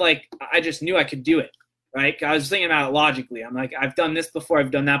I could do it. Right. I was thinking about it logically. I'm like, I've done this before.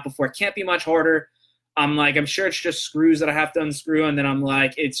 I've done that before. It can't be much harder. I'm like, I'm sure it's just screws that I have to unscrew. And then I'm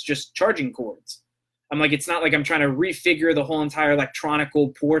like, it's just charging cords. I'm like, it's not like I'm trying to refigure the whole entire electronical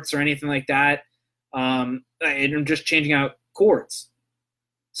ports or anything like that. I'm just changing out cords.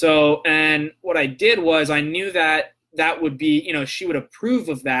 So, and what I did was, I knew that would be, she would approve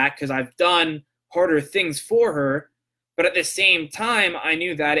of that because I've done harder things for her. But at the same time, I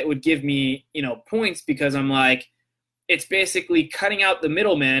knew that it would give me, points, because I'm like, it's basically cutting out the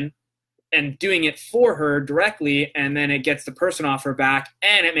middleman and doing it for her directly, and then it gets the person off her back,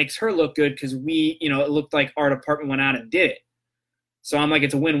 and it makes her look good because it looked like our department went out and did it. So I'm like,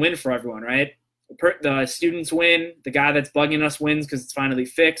 it's a win-win for everyone, right? The students win, the guy that's bugging us wins because it's finally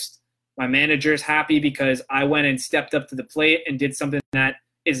fixed. My manager's happy because I went and stepped up to the plate and did something that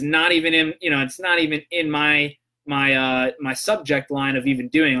is not even in, it's not even in my subject line of even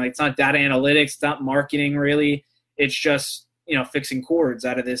doing. Like, it's not data analytics, it's not marketing really. It's just, fixing cords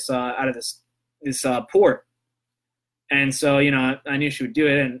out of this port. And so, I knew she would do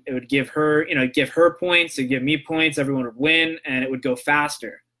it, and it would give her points, it'd give me points, everyone would win, and it would go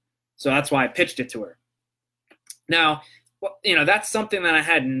faster. So that's why I pitched it to her. Now, that's something that I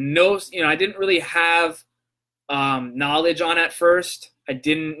had I didn't really have knowledge on at first. I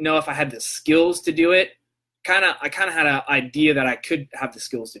didn't know if I had the skills to do it. I kind of had an idea that I could have the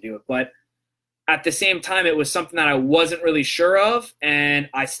skills to do it, but at the same time, it was something that I wasn't really sure of, and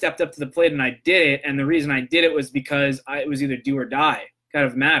I stepped up to the plate and I did it. And the reason I did it was because it was either do or die kind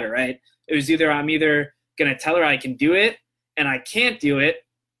of matter, right? It was I'm either going to tell her I can do it and I can't do it,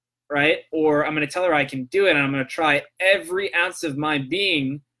 right? Or I'm going to tell her I can do it and I'm going to try every ounce of my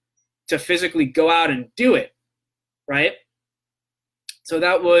being to physically go out and do it, right? So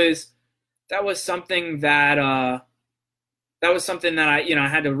that was something that I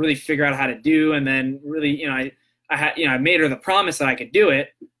had to really figure out how to do. And then really, I made her the promise that I could do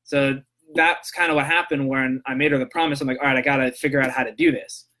it. So that's kind of what happened when I made her the promise. I'm like, all right, I got to figure out how to do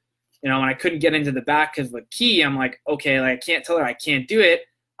this. When I couldn't get into the back of the key, I'm like, okay, like I can't tell her I can't do it.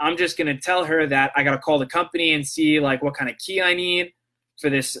 I'm just going to tell her that I got to call the company and see like what kind of key I need for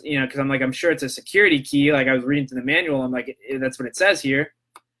this, because I'm sure it's a security key. Like I was reading through the manual. I'm like, that's what it says here.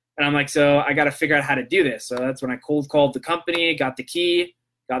 And I'm like, so I got to figure out how to do this. So that's when I cold called the company, got the key,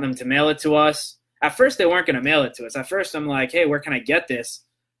 got them to mail it to us. At first, they weren't going to mail it to us. At first, I'm like, hey, where can I get this?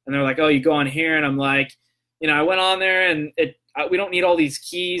 And they're like, oh, you go on here. And I'm like, I went on there and we don't need all these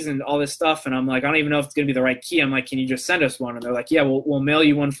keys and all this stuff. And I'm like, I don't even know if it's going to be the right key. I'm like, can you just send us one? And they're like, yeah, we'll mail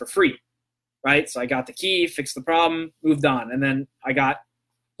you one for free. Right. So I got the key, fixed the problem, moved on. And then I got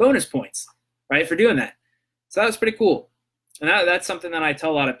bonus points, right, for doing that. So that was pretty cool. And that's something that I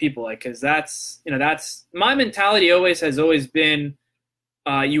tell a lot of people, like, because that's my mentality has always been,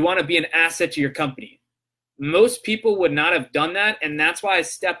 you want to be an asset to your company. Most people would not have done that, and that's why I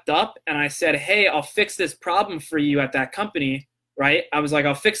stepped up and I said, hey, I'll fix this problem for you at that company, right? I was like,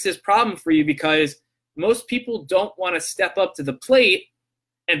 I'll fix this problem for you because most people don't want to step up to the plate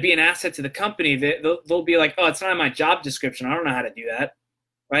and be an asset to the company. They'll be like, oh, it's not in my job description. I don't know how to do that,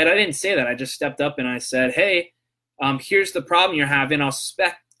 right? I didn't say that. I just stepped up and I said, hey, here's the problem you're having. I'll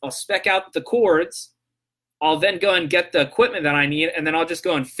spec out the cords. I'll then go and get the equipment that I need, and then I'll just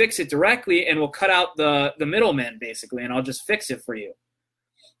go and fix it directly, and we'll cut out the middleman, basically, and I'll just fix it for you.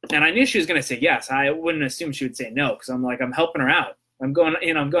 And I knew she was going to say yes. I wouldn't assume she would say no, because I'm like, I'm helping her out. I'm going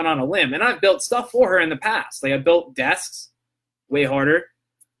on a limb. And I've built stuff for her in the past. Like I built desks, way harder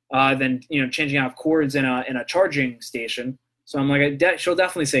than changing out cords in a charging station. So I'm like, she'll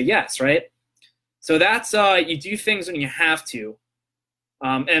definitely say yes, right? So that's you do things when you have to.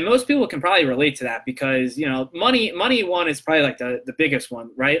 And most people can probably relate to that because, money one is probably like the biggest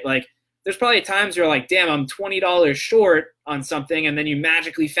one, right? Like there's probably times you're like, damn, I'm $20 short on something. And then you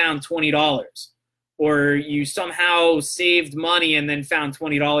magically found $20, or you somehow saved money and then found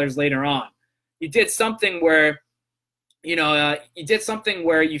 $20 later on. You did something where, you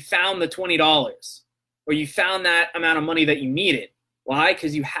found the $20, or you found that amount of money that you needed. Why?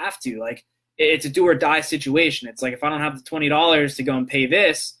 Because you have to. Like, it's a do or die situation. It's like, if I don't have the $20 to go and pay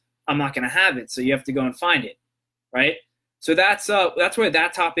this, I'm not going to have it. So you have to go and find it, right? So that's where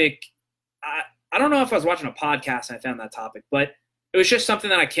that topic. I don't know if I was watching a podcast and I found that topic, but it was just something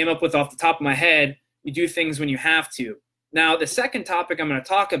that I came up with off the top of my head. You do things when you have to. Now, the second topic I'm going to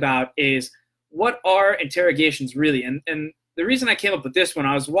talk about is, what are interrogations really? And the reason I came up with this one,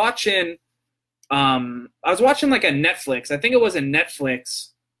 I was watching like a Netflix. I think it was a Netflix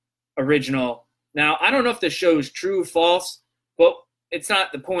original. Now, I don't know if the show is true or false, but it's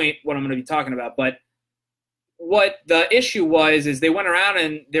not the point what I'm going to be talking about. But what the issue was is they went around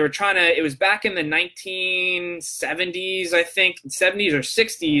and they were trying to, it was back in the 1970s, I think, 70s or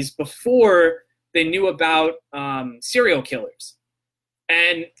 60s, before they knew about serial killers.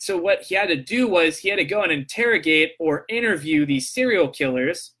 And so what he had to do was he had to go and interrogate or interview these serial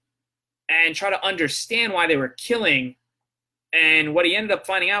killers and try to understand why they were killing. And what he ended up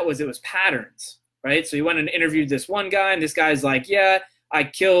finding out was it was patterns, right? So he went and interviewed this one guy, and this guy's like, yeah, I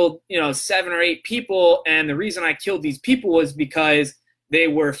killed, 7 or 8 people. And the reason I killed these people was because they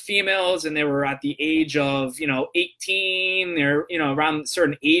were females and they were at the age of, 18. They're, around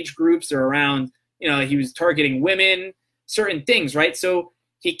certain age groups, or around, he was targeting women, certain things, right? So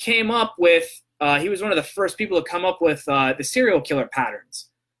he came up with, he was one of the first people to come up with the serial killer patterns,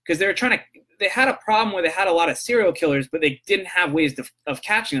 because they had a problem where they had a lot of serial killers, but they didn't have ways of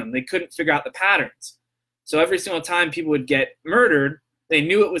catching them. They couldn't figure out the patterns. So every single time people would get murdered, they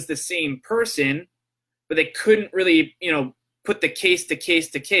knew it was the same person, but they couldn't really, put the case to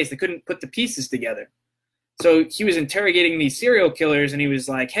case to case. They couldn't put the pieces together. So he was interrogating these serial killers, and he was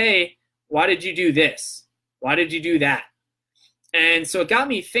like, hey, why did you do this? Why did you do that? And so it got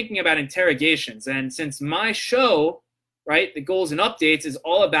me thinking about interrogations. And since my show, right, the Goals and Updates, is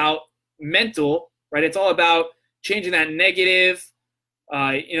all about mental, right? It's all about changing that negative,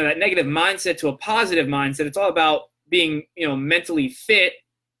 that negative mindset to a positive mindset. It's all about being, mentally fit,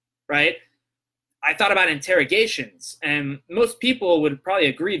 right? I thought about interrogations, and most people would probably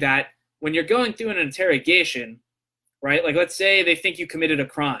agree that when you're going through an interrogation, right? Like, let's say they think you committed a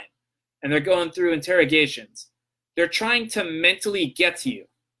crime and they're going through interrogations. They're trying to mentally get to you,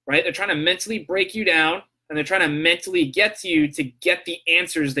 right? They're trying to mentally break you down, and they're trying to mentally get to you to get the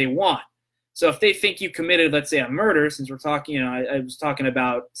answers they want. So if they think you committed, let's say, a murder, since we're talking, I was talking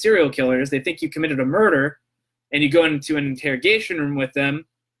about serial killers, they think you committed a murder and you go into an interrogation room with them,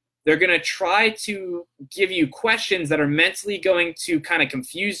 they're going to try to give you questions that are mentally going to kind of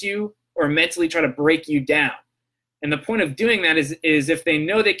confuse you or mentally try to break you down. And the point of doing that is if they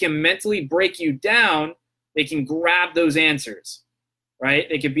know they can mentally break you down, they can grab those answers, right?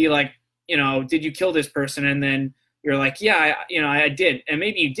 They could be like, did you kill this person? And then you're like, yeah, I did. And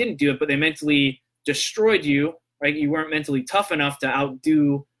maybe you didn't do it, but they mentally destroyed you, right? You weren't mentally tough enough to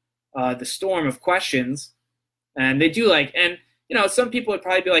outdo the storm of questions. And they do and some people would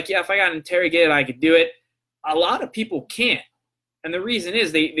probably be like, yeah, if I got interrogated, I could do it. A lot of people can't. And the reason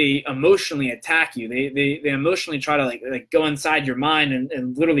is they emotionally attack you. They emotionally try to like go inside your mind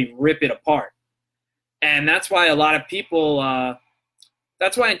and literally rip it apart. And that's why a lot of people,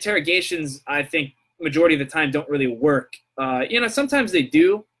 that's why interrogations, I think, majority of the time don't really work. Sometimes they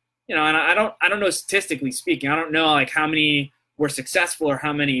do, and I don't know statistically speaking. I don't know like how many were successful or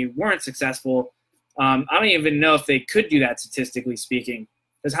how many weren't successful. I don't even know if they could do that statistically speaking,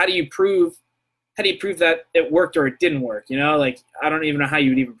 because how do you prove that it worked or it didn't work? I don't even know how you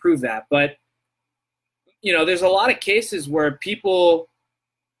would even prove that. But there's a lot of cases where people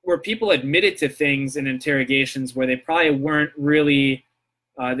admitted to things in interrogations where they probably weren't really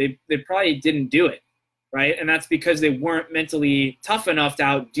they probably didn't do it, right? And that's because they weren't mentally tough enough to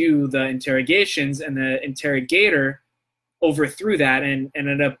outdo the interrogations, and the interrogator overthrew that and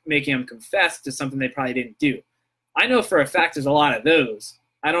ended up making them confess to something they probably didn't do. I know for a fact there's a lot of those.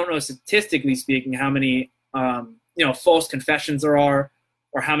 I don't know statistically speaking how many false confessions there are,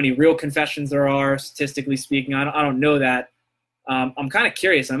 or how many real confessions there are statistically speaking. I don't know that. I'm kind of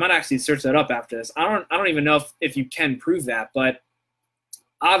curious. I might actually search that up after this. I don't even know if you can prove that, but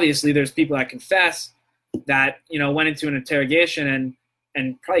obviously there's people that confess that went into an interrogation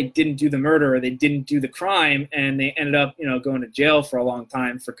and probably didn't do the murder, or they didn't do the crime, and they ended up going to jail for a long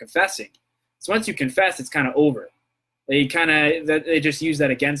time for confessing. So once you confess, it's kind of over. They just use that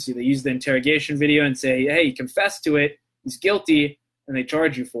against you. They use the interrogation video and say, hey, he confessed to it, he's guilty, and they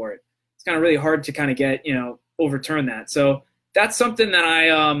charge you for it. It's kind of really hard to kind of get overturn that. So that's something that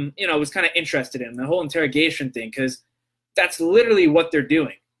I was kind of interested in, the whole interrogation thing, because that's literally what they're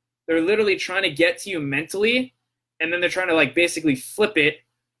doing. They're literally trying to get to you mentally, and then they're trying to basically flip it,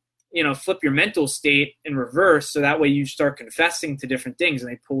 flip your mental state in reverse, so that way you start confessing to different things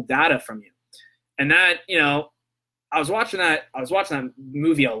and they pull data from you. And that, I was watching that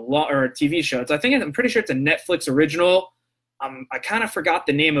movie a lot, or a TV show. I'm pretty sure it's a Netflix original. I kind of forgot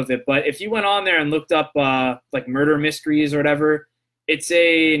the name of it, but if you went on there and looked up like murder mysteries or whatever, it's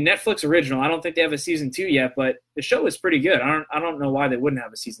a Netflix original. I don't think they have a season 2 yet, but the show is pretty good. I don't know why they wouldn't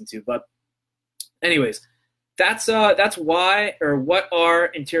have a season 2, but anyways, that's why, or what are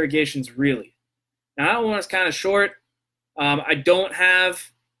interrogations really. Now that one is kind of short.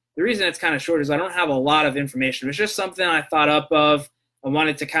 The reason it's kind of short is I don't have a lot of information. It's just something I thought up of. I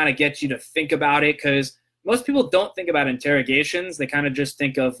wanted to kind of get you to think about it, because most people don't think about interrogations. They kind of just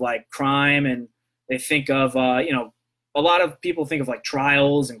think of like crime, and they think of, a lot of people think of like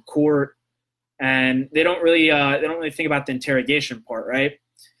trials and court, and they don't really think about the interrogation part, right?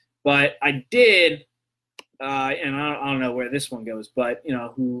 But I did, and I don't know where this one goes, but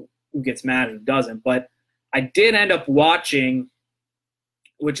who gets mad and who doesn't. But I did end up watching,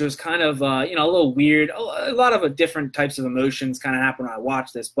 which was kind of a little weird. A lot of different types of emotions kind of happened when I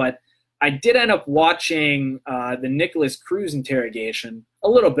watched this, but I did end up watching the Nicholas Cruz interrogation, a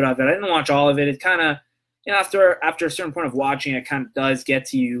little bit of it. I didn't watch all of it. It kind of, after a certain point of watching, it kind of does get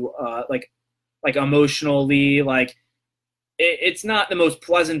to you like emotionally. Like it's not the most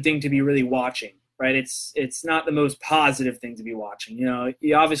pleasant thing to be really watching, right? It's not the most positive thing to be watching.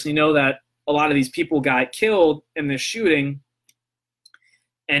 You obviously know that a lot of these people got killed in this shooting,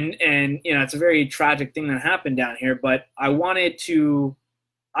 and it's a very tragic thing that happened down here. But I don't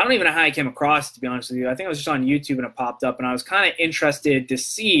even know how I came across it, to be honest with you. I think I was just on YouTube and it popped up, and I was kind of interested to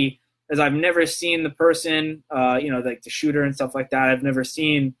see, as I've never seen the person, like the shooter and stuff like that. I've never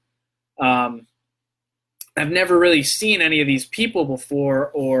really seen any of these people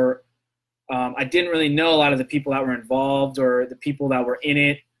before, or I didn't really know a lot of the people that were involved or the people that were in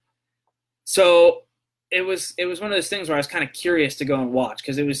it. So it was one of those things where I was kind of curious to go and watch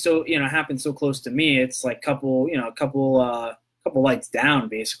because it was so, it happened so close to me. It's like couple lights down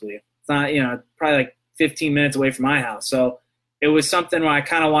basically. It's not, probably like 15 minutes away from my house. So it was something where I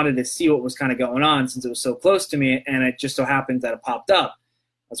kind of wanted to see what was kind of going on since it was so close to me, and it just so happened that it popped up.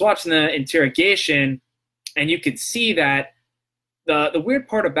 I was watching the interrogation, and you could see that the weird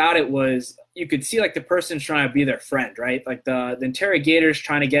part about it was you could see like the person's trying to be their friend, right? Like the interrogator's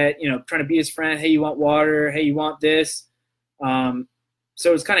trying to get, trying to be his friend. Hey, you want water? Hey, you want this?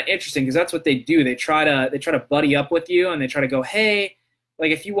 So it's kind of interesting because that's what they do. They try to buddy up with you, and they try to go, hey,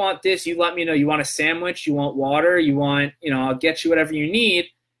 like if you want this, you let me know. You want a sandwich? You want water? You want, I'll get you whatever you need.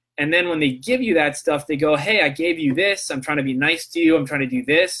 And then when they give you that stuff, they go, hey, I gave you this. I'm trying to be nice to you. I'm trying to do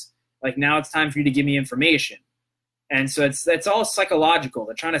this. Like now it's time for you to give me information. And so it's all psychological.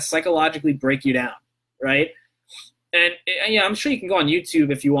 They're trying to psychologically break you down, right? And I'm sure you can go on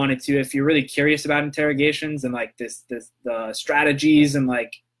YouTube if you wanted to, if you're really curious about interrogations and like the strategies and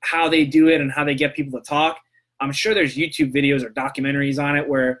like how they do it and how they get people to talk. I'm sure there's YouTube videos or documentaries on it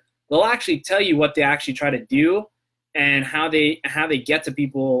where they'll actually tell you what they actually try to do and how they get to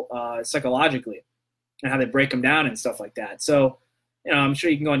people psychologically and how they break them down and stuff like that. So, I'm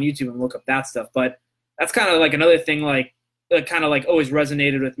sure you can go on YouTube and look up that stuff. But that's kind of like another thing like that kind of like always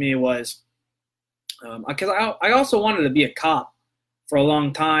resonated with me was because I also wanted to be a cop for a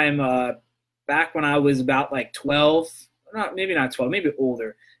long time back when I was about like 12, maybe not 12, maybe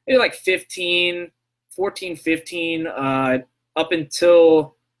older, maybe like 14, 15, up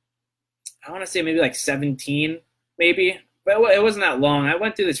until I want to say maybe like 17, maybe, but it wasn't that long. I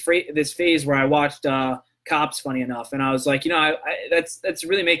went through this phase where I watched Cops, funny enough, and I was like, that's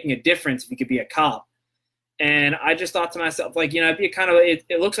really making a difference if you could be a cop. And I just thought to myself, like, it'd be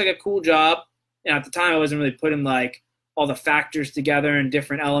it looks like a cool job. At the time, I wasn't really putting like all the factors together and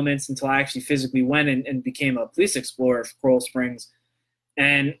different elements until I actually physically went and became a police explorer for Coral Springs.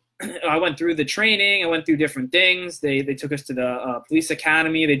 And I went through the training. I went through different things. They took us to the police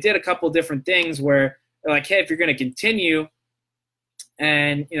academy. They did a couple of different things where they're like, hey, if you're going to continue,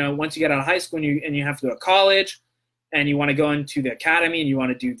 and once you get out of high school and you have to go to college, and you want to go into the academy and you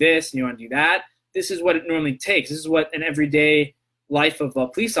want to do this and you want to do that, this is what it normally takes. This is what an everyday life of a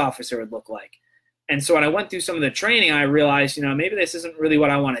police officer would look like. And so when I went through some of the training, I realized, maybe this isn't really what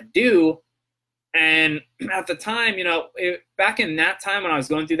I want to do. And at the time, back in that time when I was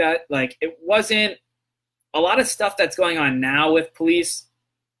going through that, like it wasn't a lot of stuff that's going on now with police,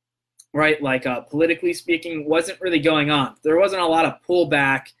 right? Like politically speaking, wasn't really going on. There wasn't a lot of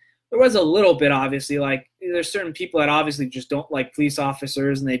pullback. There was a little bit, obviously, like there's certain people that obviously just don't like police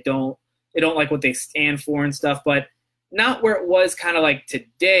officers and they don't like what they stand for and stuff, but not where it was kind of like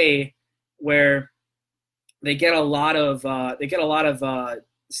today where they get a lot of a lot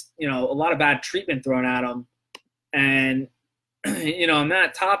of bad treatment thrown at them. And, on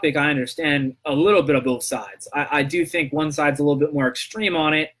that topic, I understand a little bit of both sides. I do think one side's a little bit more extreme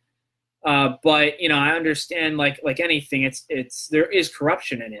on it. But, I understand like anything, there is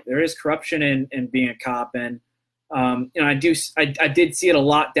corruption in it. There is corruption in being a cop. And, I did see it a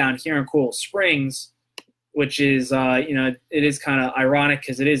lot down here in Coral Springs, which is, it is kind of ironic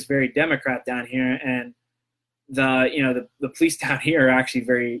because it is very Democrat down here. And, the police down here are actually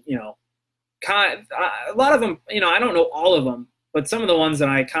very, a lot of them, I don't know all of them, but some of the ones that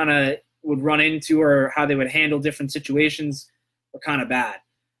I kind of would run into or how they would handle different situations were kind of bad.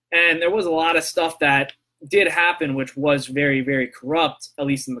 And there was a lot of stuff that did happen, which was very, very corrupt, at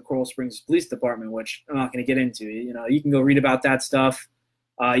least in the Coral Springs Police Department, which I'm not going to get into. You can go read about that stuff.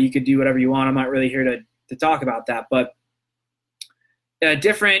 You could do whatever you want. I'm not really here to talk about that, but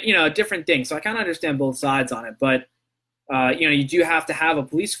different things. So I kind of understand both sides on it, but you do have to have a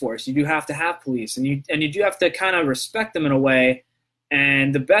police force. You do have to have police, and you do have to kind of respect them in a way.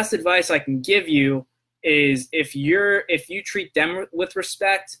 And the best advice I can give you is if you treat them with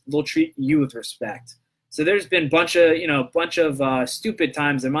respect, they'll treat you with respect. So there's been bunch of stupid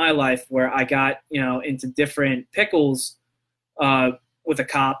times in my life where I got into different pickles with a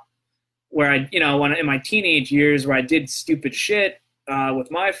cop, where I when in my teenage years where I did stupid shit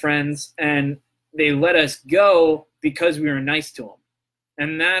with my friends, and they let us go because we were nice to them.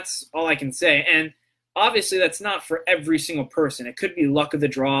 And that's all I can say. And obviously that's not for every single person. It could be luck of the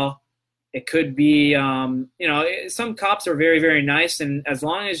draw. It could be, some cops are very, very nice. And as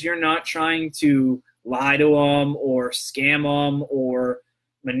long as you're not trying to lie to them or scam them or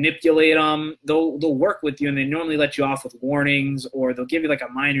manipulate them, they'll work with you, and they normally let you off with warnings, or they'll give you like a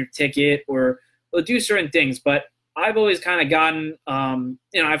minor ticket, or they'll do certain things. But I've always kind of gotten,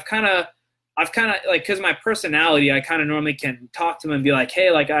 I've kind of I've kind of like, because my personality, I kind of normally can talk to him and be like,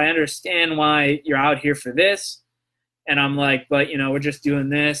 hey, like, I understand why you're out here for this. And I'm like, but, we're just doing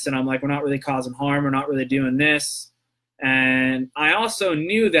this. And I'm like, we're not really causing harm. We're not really doing this. And I also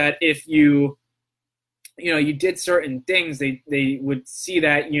knew that if you did certain things, they would see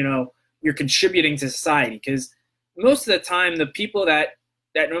that, you're contributing to society. Because most of the time, the people that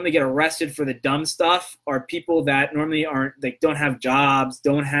normally get arrested for the dumb stuff are people that normally don't have jobs,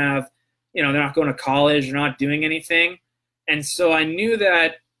 don't have, they're not going to college, they're not doing anything. And so I knew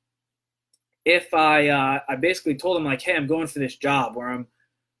that if I basically told them, like, hey, I'm going for this job, or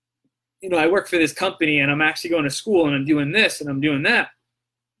I work for this company and I'm actually going to school and I'm doing this and I'm doing that,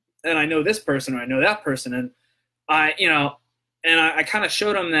 and I know this person or I know that person, and I kind of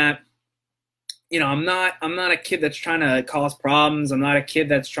showed them that, I'm not a kid that's trying to cause problems. I'm not a kid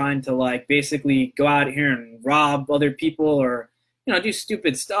that's trying to, like, basically go out here and rob other people or, do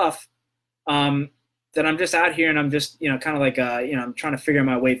stupid stuff. That I'm just out here and I'm just, kind of like, I'm trying to figure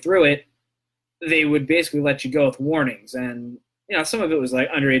my way through it. They would basically let you go with warnings. And, some of it was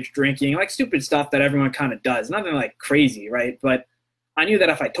like underage drinking, like stupid stuff that everyone kind of does. Nothing like crazy, right? But I knew that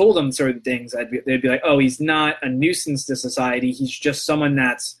if I told them certain things, they'd be like, oh, he's not a nuisance to society. He's just someone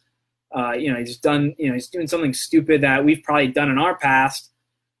that's, he's doing something stupid that we've probably done in our past,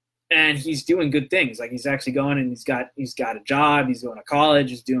 and he's doing good things. Like, he's actually going and he's got a job, he's going to college,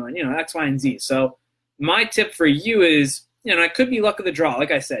 he's doing, X, Y, and Z. So my tip for you is, it could be luck of the draw.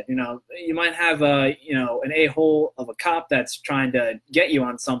 Like I said, you might have an a-hole of a cop that's trying to get you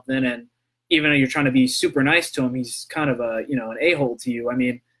on something, and even though you're trying to be super nice to him, he's kind of an a-hole to you. I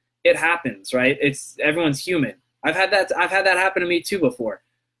mean, it happens, right? Everyone's human. I've had that happen to me too before.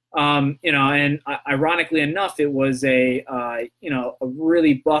 And ironically enough, it was a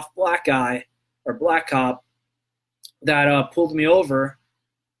really buff black guy or black cop that pulled me over,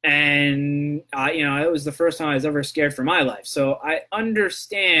 and it was the first time I was ever scared for my life. So I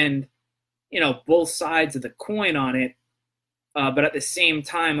understand, both sides of the coin on it, but at the same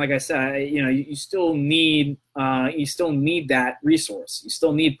time, like I said, you still need that resource. You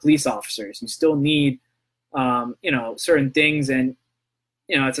still need police officers. You still need certain things, and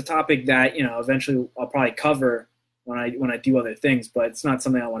it's a topic that, eventually I'll probably cover when I do other things, but it's not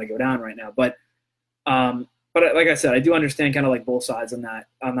something I want to go down right now. But like I said, I do understand kind of like both sides on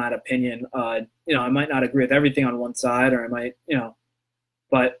that opinion. I might not agree with everything on one side, or I might,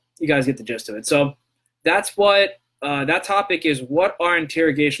 but you guys get the gist of it. So that's what that topic is. What are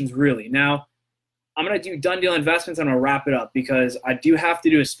interrogations really? Now, I'm going to do Done Deal Investments, and I'll wrap it up because I do have to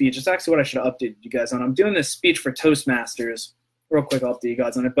do a speech. It's actually what I should have updated you guys on. I'm doing this speech for Toastmasters. Real quick, I'll update you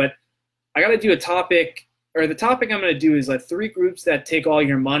guys on it. But I got to do a topic, or the topic I'm going to do is like 3 groups that take all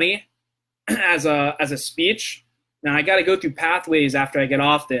your money as a speech. Now, I got to go through pathways after I get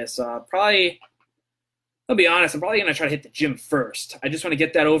off this. Probably, I'll be honest, I'm probably going to try to hit the gym first. I just want to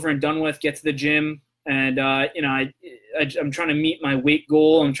get that over and done with, get to the gym. And, I'm trying to meet my weight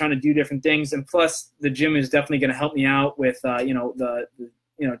goal. I'm trying to do different things. And plus, the gym is definitely going to help me out with, trying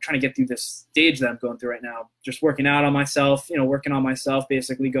to get through this stage that I'm going through right now. Just working out on myself, working on myself,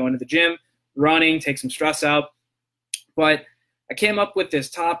 basically going to the gym, running, take some stress out. But I came up with this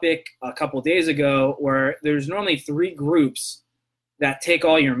topic a couple of days ago where there's normally 3 groups that take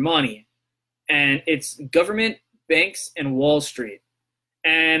all your money. And it's government, banks, and Wall Street.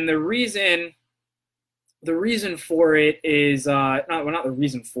 And the reason for it is not the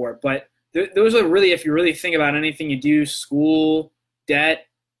reason for it, but those are really, if you really think about anything you do, school, debt,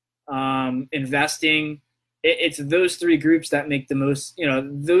 investing, it's those 3 groups that make the most,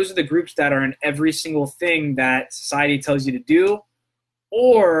 those are the groups that are in every single thing that society tells you to do,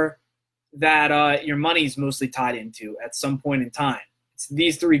 or that your money is mostly tied into at some point in time. It's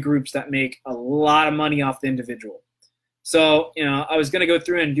these 3 groups that make a lot of money off the individual. So, I was going to go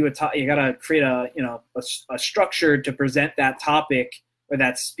through and do you got to create a structure to present that topic or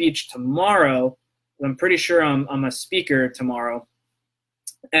that speech tomorrow. I'm pretty sure I'm a speaker tomorrow.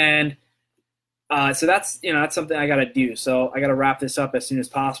 And so that's something I got to do. So I got to wrap this up as soon as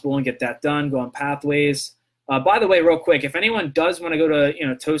possible and get that done, go on pathways. By the way, real quick, if anyone does want to go to,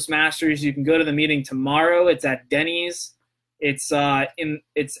 Toastmasters, you can go to the meeting tomorrow. It's at Denny's. It's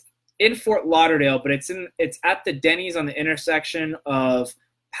in Fort Lauderdale, but it's at the Denny's on the intersection of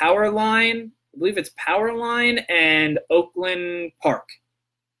Powerline. I believe it's Powerline and Oakland Park.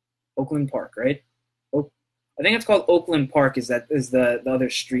 Oakland Park, right? I think it's called Oakland Park. Is the other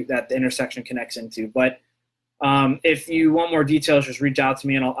street that the intersection connects into. But if you want more details, just reach out to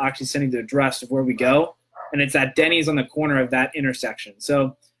me, and I'll actually send you the address of where we go. And it's at Denny's on the corner of that intersection. So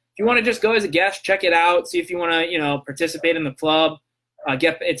if you want to just go as a guest, check it out, see if you want to, participate in the club.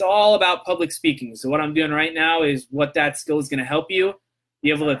 It's all about public speaking. So what I'm doing right now is what that skill is going to help you be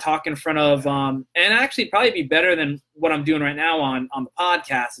able to talk in front of, and actually probably be better than what I'm doing right now on the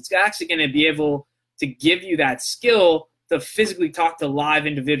podcast. It's actually going to be able to give you that skill to physically talk to live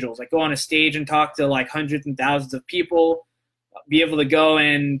individuals, like go on a stage and talk to like hundreds and thousands of people, be able to go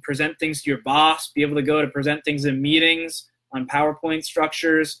and present things to your boss, be able to go to present things in meetings on PowerPoint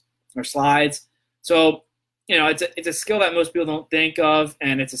structures or slides. So, it's a skill that most people don't think of,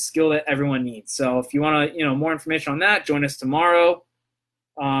 and it's a skill that everyone needs. So if you want to, more information on that, join us tomorrow.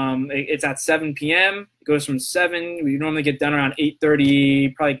 It's at 7 p.m. It goes from 7. We normally get done around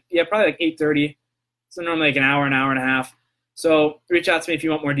 8:30, probably like 8:30. So normally like an hour and a half. So reach out to me if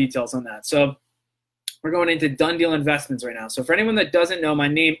you want more details on that. So we're going into Done Deal Investments right now. So for anyone that doesn't know, my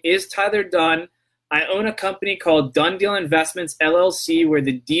name is Tyler Dunn. I own a company called Done Deal Investments, LLC, where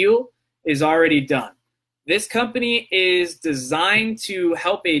the deal is already done. This company is designed to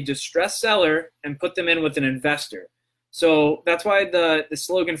help a distressed seller and put them in with an investor. So that's why the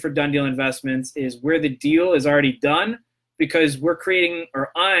slogan for Done Deal Investments is where the deal is already done, because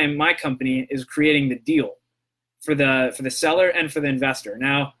my company is creating the deal for the seller and for the investor.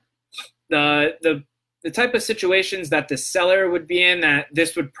 Now, the type of situations that the seller would be in that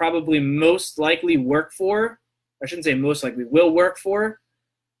this would probably most likely work for, I shouldn't say most likely, will work for,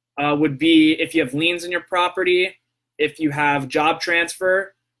 would be if you have liens in your property, if you have job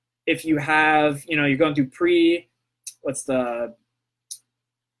transfer, if you have, you're going through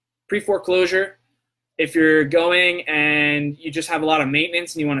pre-foreclosure, if you're going and you just have a lot of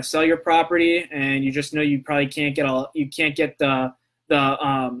maintenance and you want to sell your property and you just know you probably can't get the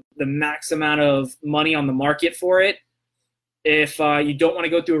max amount of money on the market for it. If you don't want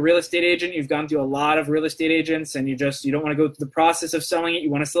to go through a real estate agent, you've gone through a lot of real estate agents and you don't want to go through the process of selling it, you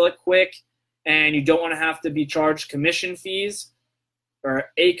want to sell it quick, and you don't want to have to be charged commission fees,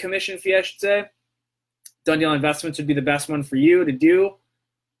 or a commission fee, I should say, Done Deal Investments would be the best one for you to do,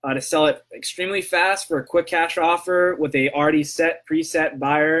 to sell it extremely fast for a quick cash offer with a already preset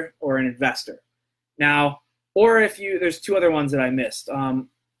buyer or an investor. Now, or there's two other ones that I missed.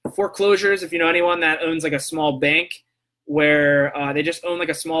 Foreclosures, if you know anyone that owns like a small bank, where they just own like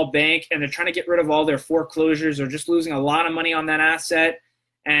a small bank and they're trying to get rid of all their foreclosures or just losing a lot of money on that asset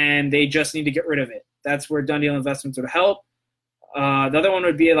and they just need to get rid of it. That's where Done Deal Investments would help. The other one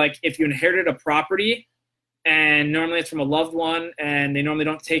would be like if you inherited a property and normally it's from a loved one and they normally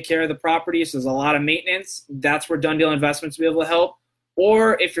don't take care of the property, so there's a lot of maintenance, that's where Done Deal Investments will be able to help.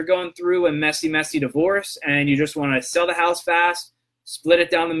 Or if you're going through a messy divorce and you just want to sell the house fast, split it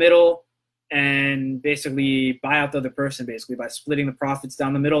down the middle, and basically buy out the other person, basically by splitting the profits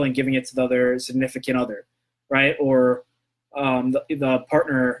down the middle and giving it to the other significant other, right? Or the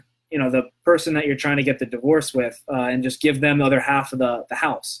partner, the person that you're trying to get the divorce with, and just give them the other half of the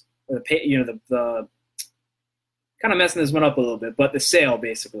house, or the kind of messing this one up a little bit, but the sale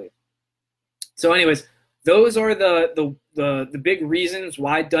basically. So anyways, those are the big reasons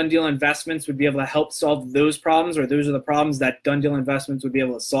why Done Deal Investments would be able to help solve those problems, or those are the problems that Done Deal Investments would be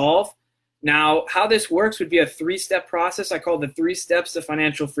able to solve. Now, how this works would be a 3-step process. I call it the 3 steps to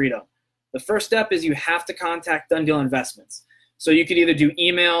financial freedom. The first step is you have to contact Done Deal Investments. So you could either do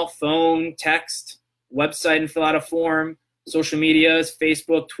email, phone, text, website and fill out a form, social medias,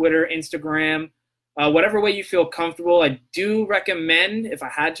 Facebook, Twitter, Instagram, whatever way you feel comfortable. I do recommend, if I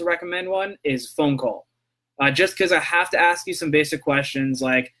had to recommend one, is phone call. Just because I have to ask you some basic questions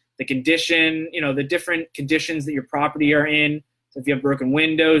like the condition, the different conditions that your property are in. So if you have broken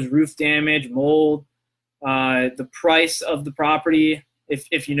windows, roof damage, mold, the price of the property,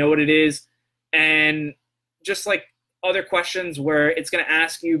 if you know what it is, and just like other questions where it's going to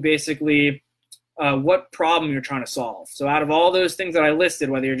ask you basically what problem you're trying to solve. So out of all those things that I listed,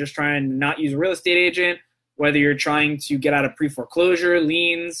 whether you're just trying to not use a real estate agent, whether you're trying to get out of pre-foreclosure,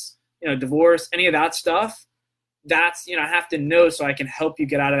 liens, divorce, any of that stuff, that's, I have to know so I can help you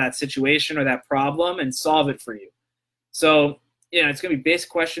get out of that situation or that problem and solve it for you. So, it's going to be basic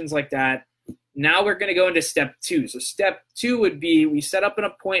questions like that. Now we're going to go into step 2. So step 2 would be we set up an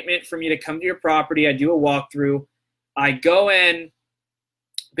appointment for me to come to your property. I do a walkthrough. I go in,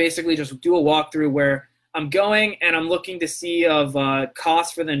 basically just do a walkthrough where I'm going and I'm looking to see of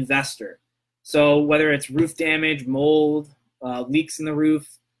costs for the investor. So whether it's roof damage, mold, leaks in the roof,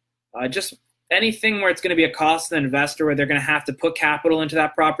 just anything where it's going to be a cost to the investor where they're going to have to put capital into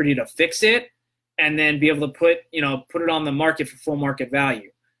that property to fix it and then be able to put it on the market for full market value.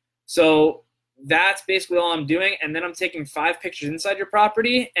 So that's basically all I'm doing. And then I'm taking 5 pictures inside your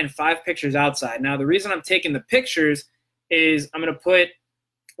property and 5 pictures outside. Now, the reason I'm taking the pictures is I'm going to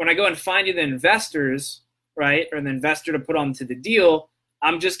when I go and find you the investors, right, or the investor to put onto the deal,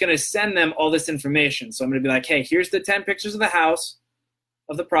 I'm just going to send them all this information. So I'm going to be like, hey, here's the 10 pictures of the house,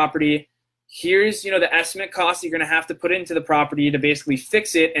 of the property. Here's, the estimate cost you're going to have to put into the property to basically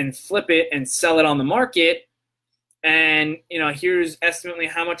fix it and flip it and sell it on the market. And, here's estimately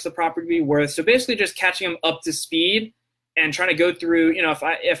how much the property would be worth. So basically just catching them up to speed and trying to go through,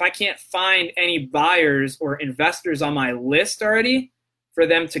 if I can't find any buyers or investors on my list already for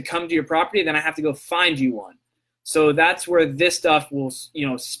them to come to your property, then I have to go find you one. So that's where this stuff will,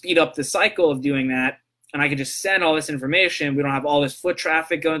 speed up the cycle of doing that. And I can just send all this information. We don't have all this foot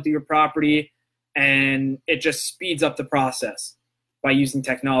traffic going through your property, and it just speeds up the process by using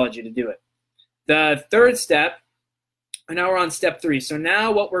technology to do it. The third step, and now we're on step 3. So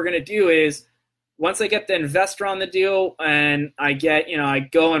now what we're going to do is, once I get the investor on the deal and I get, I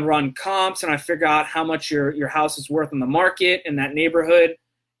go and run comps and I figure out how much your house is worth in the market in that neighborhood,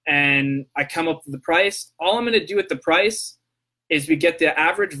 and I come up with the price, all I'm going to do with the price is we get the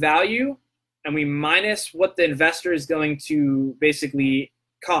average value and we minus what the investor is going to basically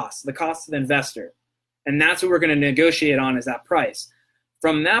cost, the cost of the investor. And that's what we're going to negotiate on, is that price.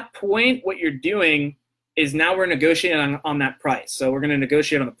 From that point, what you're doing is now we're negotiating on that price. So we're going to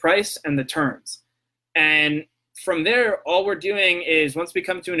negotiate on the price and the terms. And from there, all we're doing is, once we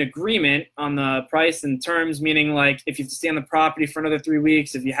come to an agreement on the price and terms, meaning like if you have to stay on the property for another 3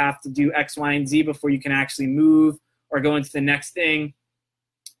 weeks, if you have to do X, Y, and Z before you can actually move or go into the next thing,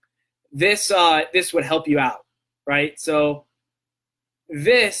 this would help you out, right? So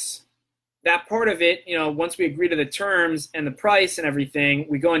that part of it, once we agree to the terms and the price and everything,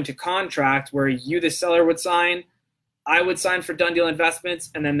 we go into contract where you, the seller, would sign, I would sign for Done Deal Investments,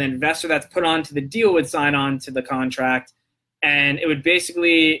 and then the investor that's put onto the deal would sign on to the contract. And it would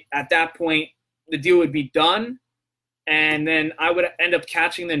basically, at that point, the deal would be done. And then I would end up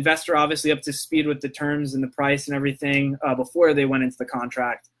catching the investor obviously up to speed with the terms and the price and everything before they went into the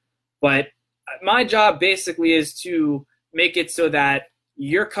contract. But my job basically is to make it so that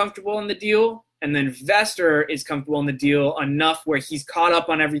you're comfortable in the deal and the investor is comfortable in the deal enough where he's caught up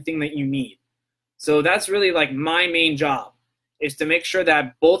on everything that you need. So that's really like my main job, is to make sure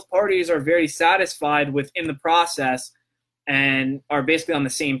that both parties are very satisfied within the process and are basically on the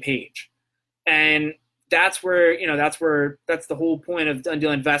same page. And that's where, that's the whole point of Done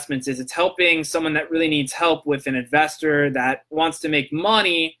Deal Investments, is it's helping someone that really needs help with an investor that wants to make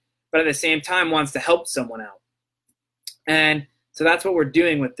money, but at the same time wants to help someone out. And so that's what we're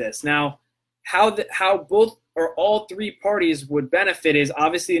doing with this. Now, how both or all 3 parties would benefit is,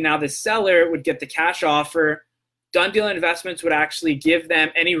 obviously now the seller would get the cash offer. Done Deal Investments would actually give them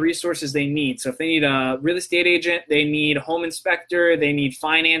any resources they need. So if they need a real estate agent, they need a home inspector, they need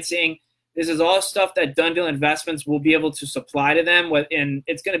financing, this is all stuff that Done Deal Investments will be able to supply to them. And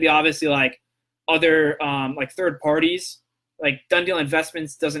it's going to be obviously like other like third parties. Like Done Deal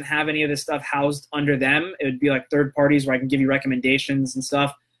Investments doesn't have any of this stuff housed under them. It would be like third parties where I can give you recommendations and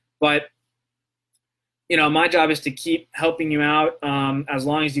stuff. But my job is to keep helping you out as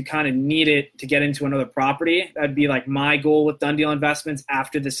long as you kind of need it to get into another property. That'd be like my goal with Done Deal Investments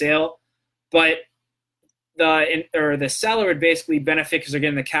after the sale. But the seller would basically benefit because they're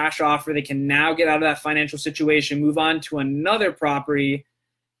getting the cash offer. They can now get out of that financial situation, move on to another property,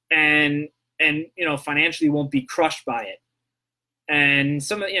 and financially won't be crushed by it. And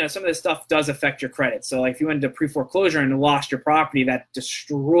some of this stuff does affect your credit. So like if you went into pre-foreclosure and lost your property, that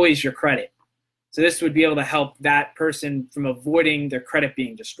destroys your credit. So this would be able to help that person from avoiding their credit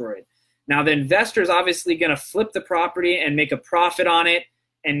being destroyed. Now, the investor is obviously going to flip the property and make a profit on it,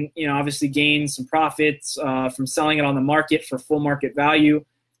 and obviously gain some profits from selling it on the market for full market value.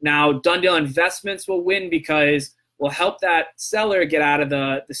 Now, Done Deal Investments will win because we'll help that seller get out of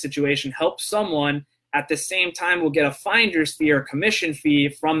the situation, help someone. At the same time, we'll get a finder's fee or commission fee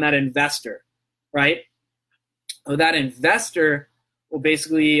from that investor, right? So that investor will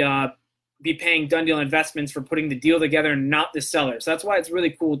basically be paying Done Deal Investments for putting the deal together, not the seller. So that's why it's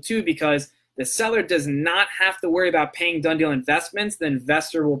really cool too, because the seller does not have to worry about paying Done Deal Investments. The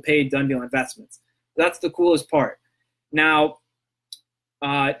investor will pay Done Deal Investments. That's the coolest part. Now,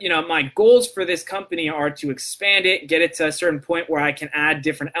 my goals for this company are to expand it, get it to a certain point where I can add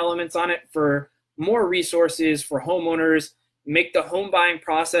different elements on it for more resources for homeowners, make the home buying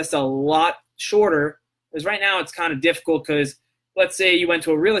process a lot shorter. Because right now it's kind of difficult because let's say you went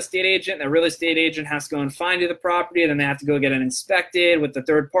to a real estate agent, and the real estate agent has to go and find you the property, and then they have to go get it inspected with the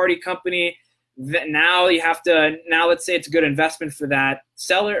third-party company. Now let's say it's a good investment for that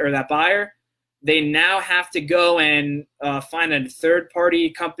seller or that buyer. They now have to go and find a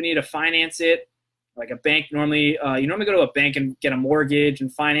third-party company to finance it, like a bank. Normally, you normally go to a bank and get a mortgage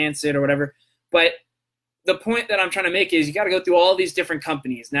and finance it or whatever. But the point that I'm trying to make is you got to go through all these different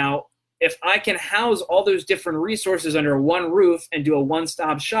companies. Now, if I can house all those different resources under one roof and do a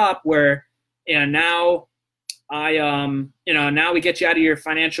one-stop shop where, now now we get you out of your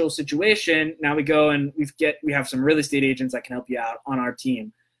financial situation. Now we go and we have some real estate agents that can help you out on our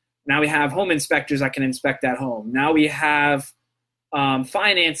team. Now we have home inspectors that can inspect that home. Now we have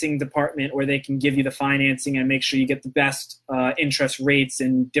financing department where they can give you the financing and make sure you get the best interest rates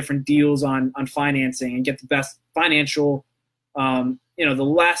and different deals on financing and get the best financial, the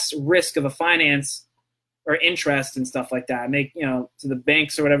less risk of a finance or interest and stuff like that. Make, so the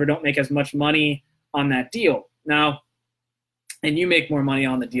banks or whatever don't make as much money on that deal. Now, and you make more money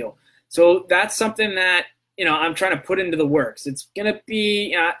on the deal. So that's something that, I'm trying to put into the works. It's going to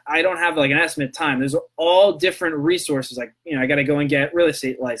be, I don't have like an estimate time. There's all different resources. Like, I got to go and get real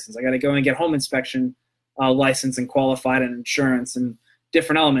estate license. I got to go and get home inspection license and qualified and insurance and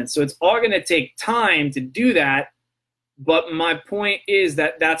different elements. So it's all going to take time to do that. But my point is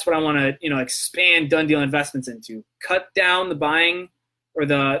that that's what I want to, expand Done Deal Investments into. Cut down the buying or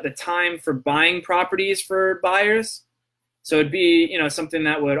the time for buying properties for buyers. So it'd be, something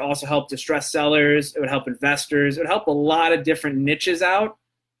that would also help distressed sellers. It would help investors. It would help a lot of different niches out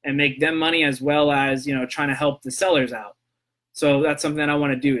and make them money, as well as, trying to help the sellers out. So that's something that I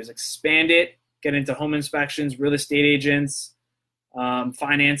want to do, is expand it, get into home inspections, real estate agents,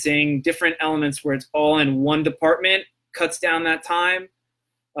 financing, different elements where it's all in one department, cuts down that time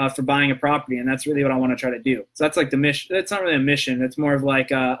for buying a property. And that's really what I want to try to do. So that's like the mission. It's not really a mission. It's more of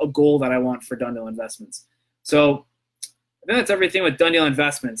like a goal that I want for Done Deal Investments. So I think that's everything with Done Deal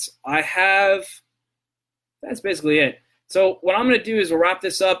Investments. That's basically it. So what I'm going to do is we'll wrap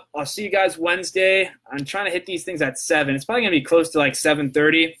this up. I'll see you guys Wednesday. I'm trying to hit these things at 7. It's probably going to be close to like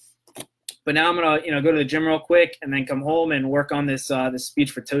 7:30. But now I'm going to, go to the gym real quick and then come home and work on this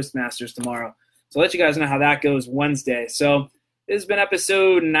speech for Toastmasters tomorrow. So I'll let you guys know how that goes Wednesday. So this has been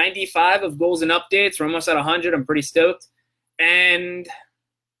episode 95 of Goals and Updates. We're almost at 100. I'm pretty stoked. And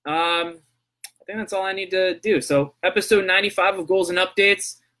I think that's all I need to do. So episode 95 of Goals and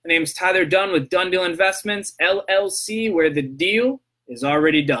Updates. My name's Tyler Dunn with Done Deal Investments, LLC, where the deal is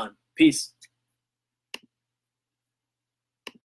already done. Peace.